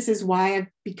think this is why I've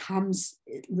become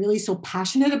really so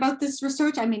passionate about this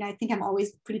research. I mean, I think I'm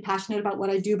always pretty passionate about what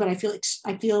I do, but I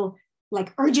feel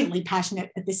like urgently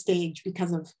passionate at this stage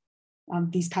because of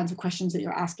these kinds of questions that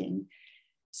you're asking.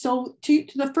 So to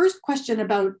the first question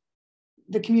about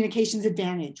the communications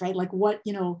advantage, right? Like what,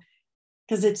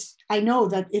 because I know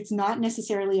that it's not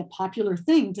necessarily a popular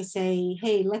thing to say,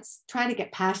 hey, let's try to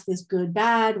get past this good,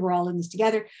 bad, we're all in this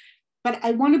together. But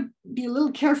I want to be a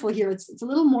little careful here. It's a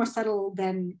little more subtle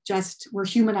than just we're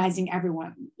humanizing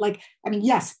everyone.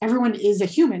 Yes, everyone is a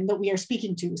human that we are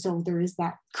speaking to. So there is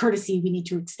that courtesy we need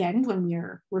to extend when we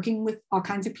are working with all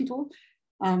kinds of people,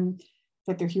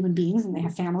 that they're human beings and they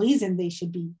have families and they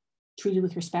should be treated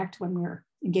with respect when we're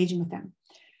engaging with them.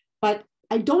 But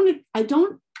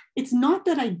it's not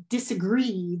that I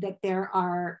disagree that there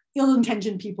are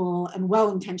ill-intentioned people and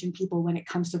well-intentioned people when it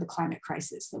comes to the climate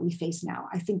crisis that we face now.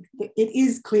 I think that it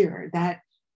is clear that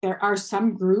there are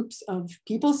some groups of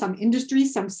people, some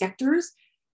industries, some sectors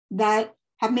that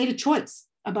have made a choice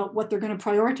about what they're going to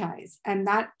prioritize. And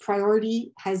that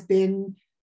priority has been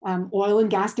oil and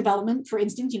gas development, for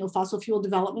instance, fossil fuel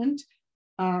development,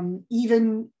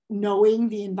 even knowing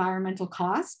the environmental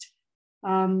cost.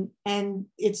 And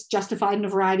it's justified in a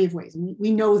variety of ways. And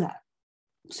we know that.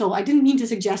 So I didn't mean to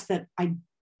suggest that I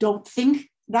don't think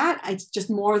that. It's just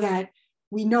more that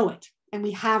we know it and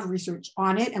we have research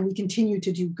on it and we continue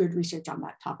to do good research on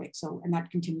that topic. And that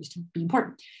continues to be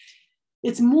important.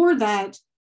 It's more that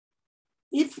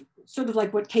if sort of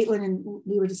like what Caitlin and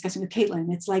we were discussing with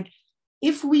Caitlin, it's like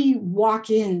if we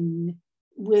walk in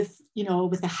with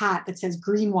a hat that says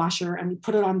greenwasher and we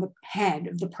put it on the head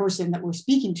of the person that we're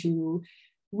speaking to,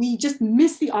 we just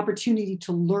miss the opportunity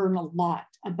to learn a lot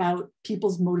about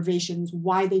people's motivations,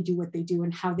 why they do what they do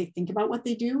and how they think about what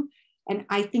they do. And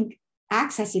I think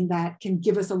accessing that can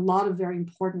give us a lot of very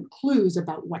important clues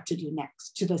about what to do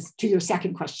next, to your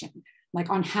second question, like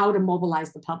on how to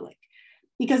mobilize the public.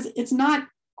 Because it's not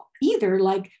either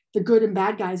like the good and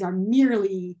bad guys are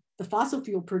merely the fossil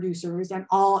fuel producers and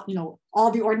all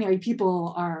the ordinary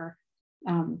people are,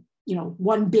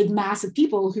 one big mass of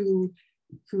people who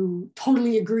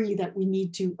totally agree that we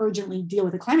need to urgently deal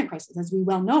with the climate crisis. As we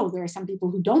well know, there are some people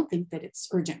who don't think that it's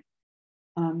urgent.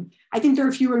 I think there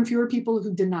are fewer and fewer people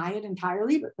who deny it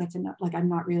entirely, but that's enough. Like I'm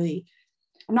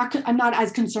not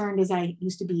as concerned as I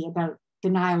used to be about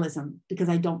denialism, because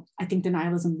I think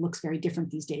denialism looks very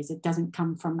different these days. It doesn't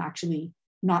come from actually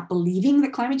not believing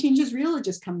that climate change is real. It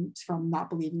just comes from not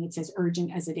believing it's as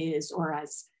urgent as it is or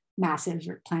as massive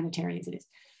or planetary as it is.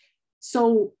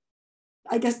 So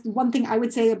I guess one thing I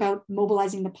would say about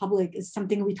mobilizing the public is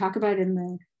something we talk about in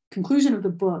the conclusion of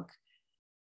the book,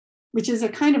 which is a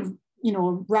kind of,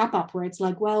 wrap up where it's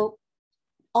like, well,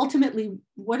 ultimately,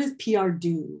 what does PR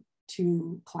do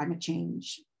to climate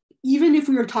change? Even if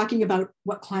we were talking about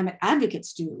what climate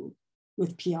advocates do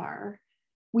with PR,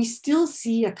 we still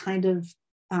see a kind of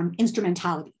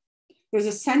instrumentality. There's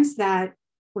a sense that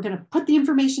we're going to put the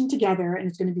information together and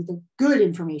it's going to be the good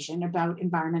information about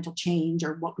environmental change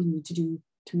or what we need to do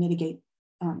to mitigate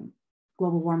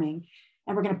global warming.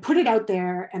 And we're going to put it out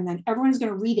there and then everyone's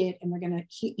going to read it and they're going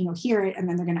to hear it and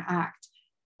then they're going to act.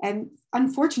 And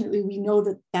unfortunately, we know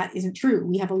that that isn't true.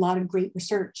 We have a lot of great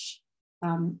research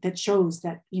that shows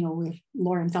that, with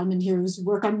Lauren Feldman here's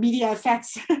work on media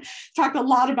effects, talked a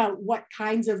lot about what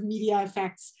kinds of media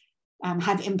effects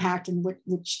have impact and what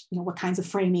kinds of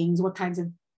framings, what kinds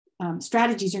of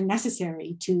strategies are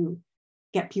necessary to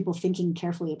get people thinking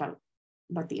carefully about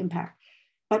the impact.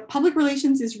 But public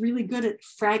relations is really good at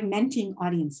fragmenting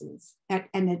audiences and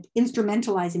at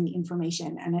instrumentalizing the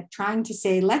information and at trying to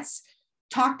say, let's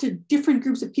talk to different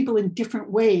groups of people in different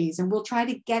ways and we'll try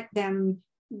to get them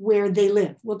where they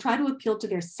live. We'll try to appeal to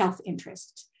their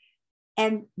self-interest.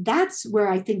 And that's where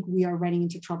I think we are running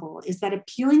into trouble, is that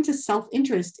appealing to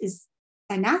self-interest is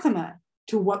anathema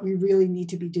to what we really need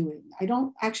to be doing. I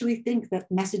don't actually think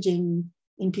that messaging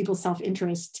in people's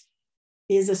self-interest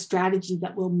is a strategy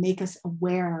that will make us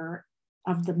aware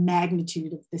of the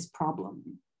magnitude of this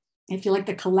problem. I feel like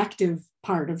the collective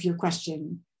part of your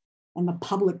question and the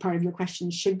public part of your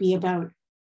question should be about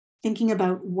thinking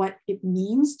about what it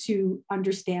means to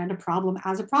understand a problem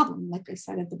as a problem, like I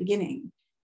said at the beginning.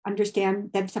 Understand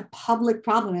that it's a public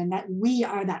problem and that we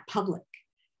are that public,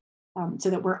 so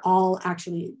that we're all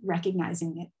actually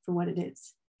recognizing it for what it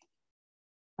is.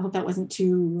 I hope that wasn't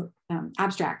too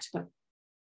abstract, but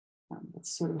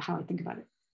that's sort of how I think about it.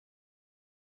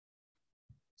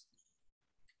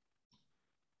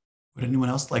 Would anyone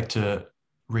else like to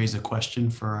raise a question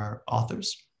for our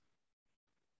authors.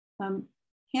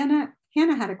 Hannah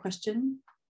had a question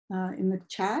in the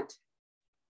chat.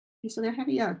 You still there,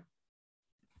 Hannah? Yeah.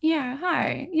 Yeah,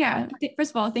 hi. Yeah,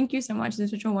 first of all, thank you so much.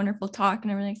 This was such a wonderful talk,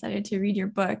 and I'm really excited to read your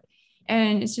book.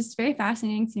 And it's just very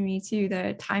fascinating to me too,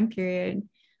 the time period,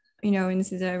 and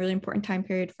this is a really important time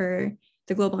period for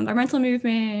the global environmental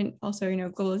movement, also,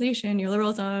 globalization,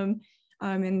 neoliberalism,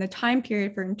 and the time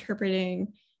period for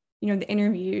interpreting, the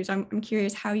interviews. I'm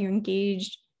curious how you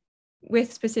engaged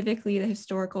with specifically the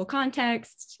historical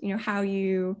context, how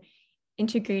you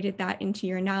integrated that into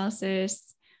your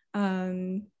analysis.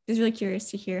 I was really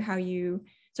curious to hear how you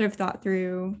sort of thought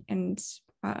through and,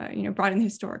 brought in the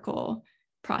historical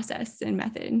process and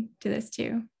method to this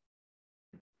too.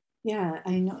 Yeah,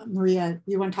 I know, Maria,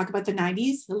 you want to talk about the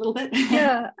 90s a little bit?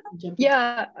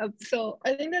 Yeah. So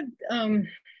I think that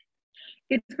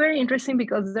it's very interesting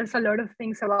because there's a lot of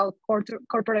things about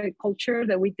corporate culture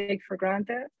that we take for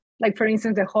granted. Like, for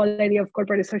instance, the whole idea of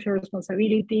corporate social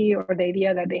responsibility, or the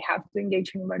idea that they have to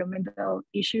engage in environmental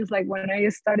issues. Like, when I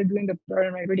started doing the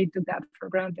program, I really took that for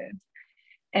granted.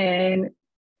 And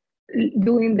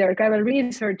doing the archival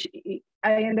research,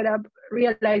 I ended up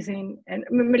realizing, and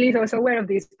Melissa was aware of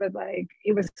this, but like,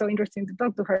 it was so interesting to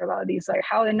talk to her about this, like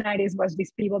how the 90s was this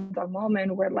pivotal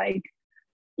moment where, like,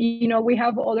 we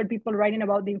have other people writing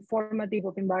about the informative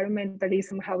of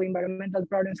environmentalism, how environmental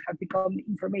problems have become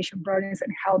information problems,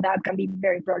 and how that can be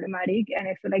very problematic. And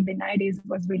I feel like the 90s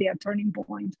was really a turning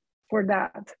point for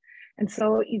that. And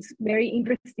so it's very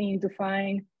interesting to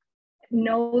find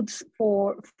notes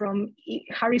from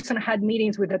Harrison had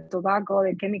meetings with the tobacco,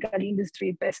 the chemical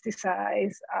industry,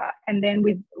 pesticides, and then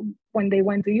when they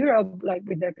went to Europe, like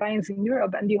with their clients in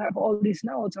Europe, and you have all these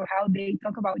notes of how they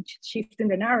talk about shifting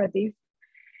the narrative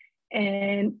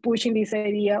and pushing this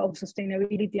idea of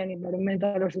sustainability and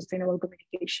environmental or sustainable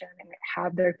communication, and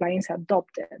have their clients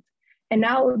adopt it. And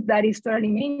now that is totally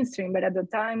mainstream, but at the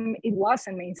time it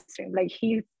wasn't mainstream. Like,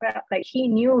 he felt like he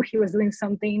knew he was doing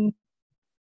something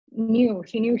new.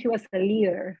 He knew he was a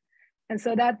leader. And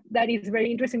so that is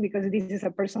very interesting because this is a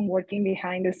person working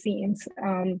behind the scenes.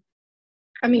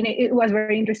 It was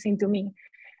very interesting to me.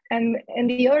 And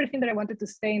the other thing that I wanted to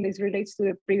say, and this relates to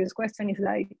the previous question, is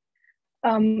like,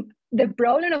 the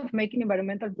problem of making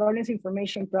environmental problems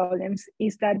information problems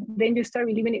is that then you start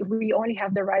believing if we only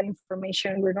have the right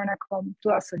information, we're gonna come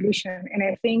to a solution. And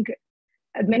I think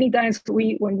at many times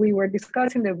when we were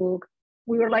discussing the book,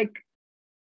 we were like,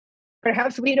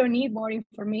 perhaps we don't need more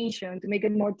information to make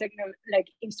it more technical, like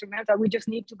instrumental. We just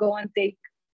need to go and take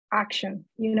action,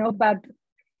 But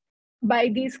by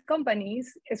these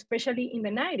companies, especially in the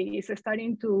 90s,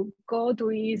 starting to go to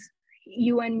these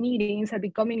UN meetings and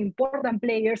becoming important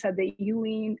players at the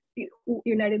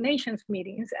United Nations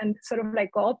meetings, and sort of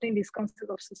like co-opting this concept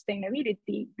of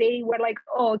sustainability, they were like,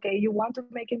 oh, okay, you want to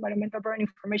make environmental problem,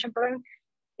 information problem?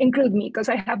 Include me, because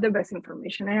I have the best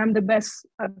information. I am the best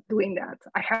at doing that.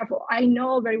 I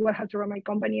know very well how to run my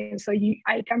company, and so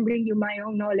I can bring you my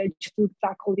own knowledge to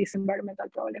tackle these environmental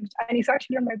problems. And it's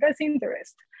actually in my best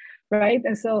interest, right?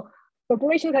 And so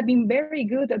corporations have been very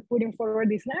good at putting forward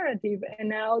this narrative. And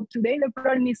now today the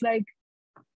problem is like,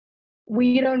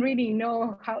 we don't really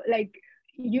know how, like,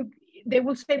 they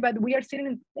will say, but we are sitting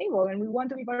at the table and we want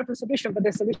to be part of the solution, but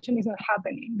the solution is not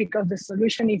happening because the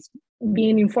solution is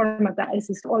being informatized.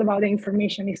 It's all about the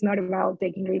information. It's not about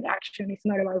taking real action. It's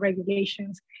not about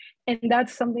regulations. And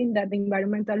that's something that the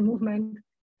environmental movement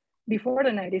before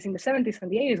the 90s, in the 70s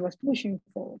and the 80s, was pushing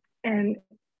for. And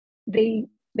they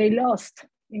lost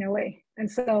in a way. And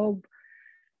so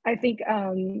I think,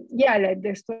 like the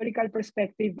historical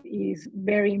perspective is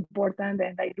very important,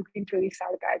 and like looking through these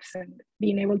archives and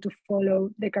being able to follow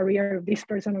the career of this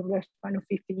person over the span of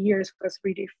 50 years was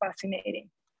really fascinating.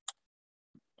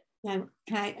 Yeah,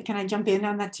 can I jump in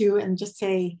on that too, and just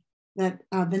say that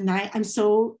I'm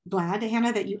so glad,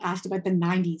 Hannah, that you asked about the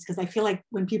 90s, because I feel like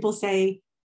when people say,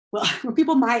 well, when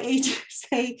people my age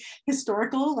say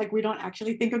historical, like, we don't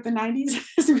actually think of the 90s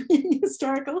as being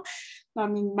historical. I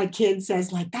mean, my kid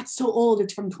says, like, that's so old,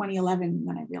 it's from 2011, and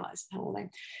then I realized how old I am.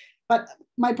 But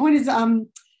my point is, the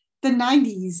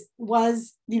 90s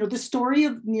was, the story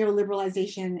of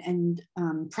neoliberalization and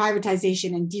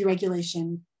privatization and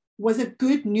deregulation was a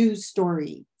good news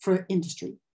story for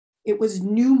industry. It was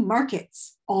new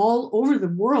markets all over the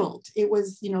world. It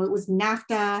was, it was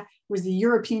NAFTA, it was the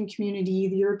European community,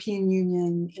 the European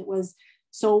Union. It was,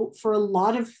 so for a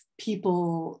lot of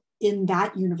people in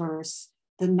that universe,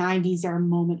 the 90s are a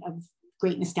moment of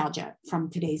great nostalgia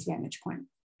from today's vantage point.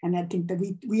 And I think that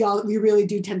we really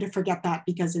do tend to forget that,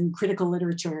 because in critical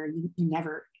literature, you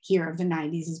never hear of the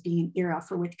 90s as being an era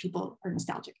for which people are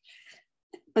nostalgic.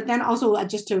 but then also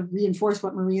just to reinforce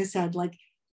what Maria said, like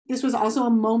this was also a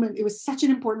moment, it was such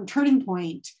an important turning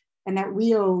point. And that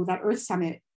Rio, that Earth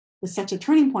Summit was such a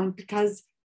turning point because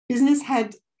business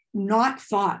had not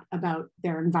thought about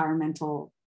their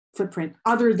environmental footprint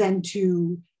other than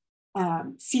to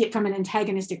see it from an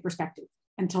antagonistic perspective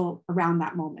until around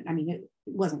that moment. I mean, it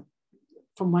wasn't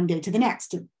from one day to the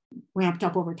next, it ramped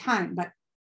up over time, but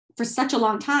for such a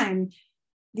long time,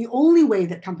 the only way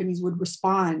that companies would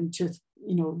respond to,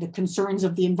 you know, the concerns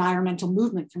of the environmental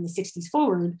movement from the 60s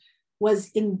forward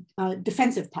was in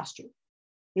defensive posture.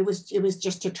 It was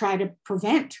just to try to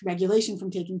prevent regulation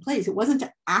from taking place. It wasn't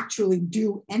to actually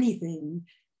do anything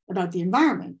about the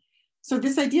environment. So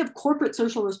this idea of corporate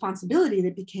social responsibility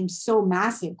that became so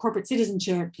massive, corporate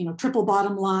citizenship, you know, triple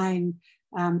bottom line,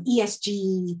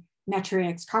 ESG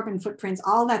metrics, carbon footprints,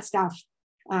 all that stuff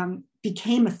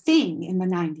became a thing in the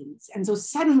 90s. And so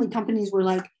suddenly companies were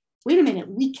like, wait a minute,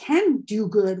 we can do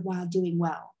good while doing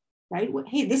well, right?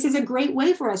 Hey, this is a great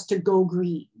way for us to go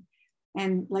green.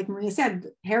 And like Maria said,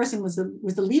 Harrison was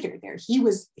the leader there. He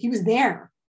was there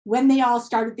when they all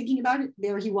started thinking about it.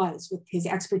 There he was with his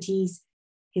expertise,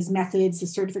 his methods,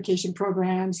 his certification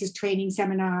programs, his training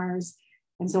seminars,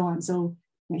 and so on. So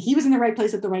you know, he was in the right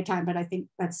place at the right time. But I think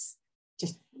that's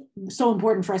just so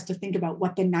important for us to think about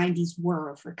what the 90s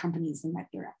were for companies in that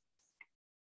era.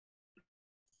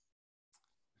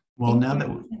 Well,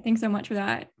 Thanks so much for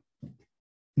that.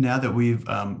 Now that we've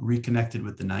reconnected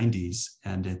with the 90s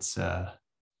and it's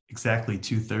exactly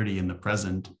 2:30 in the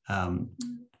present,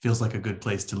 feels like a good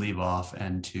place to leave off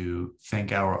and to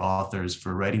thank our authors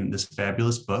for writing this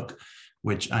fabulous book,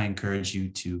 which I encourage you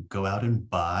to go out and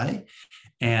buy.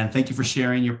 And thank you for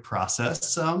sharing your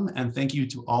process and thank you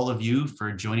to all of you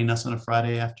for joining us on a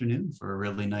Friday afternoon for a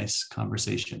really nice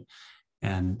conversation.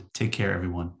 And take care,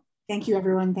 everyone. Thank you,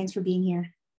 everyone. Thanks for being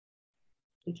here.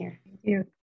 Take care. Thank you.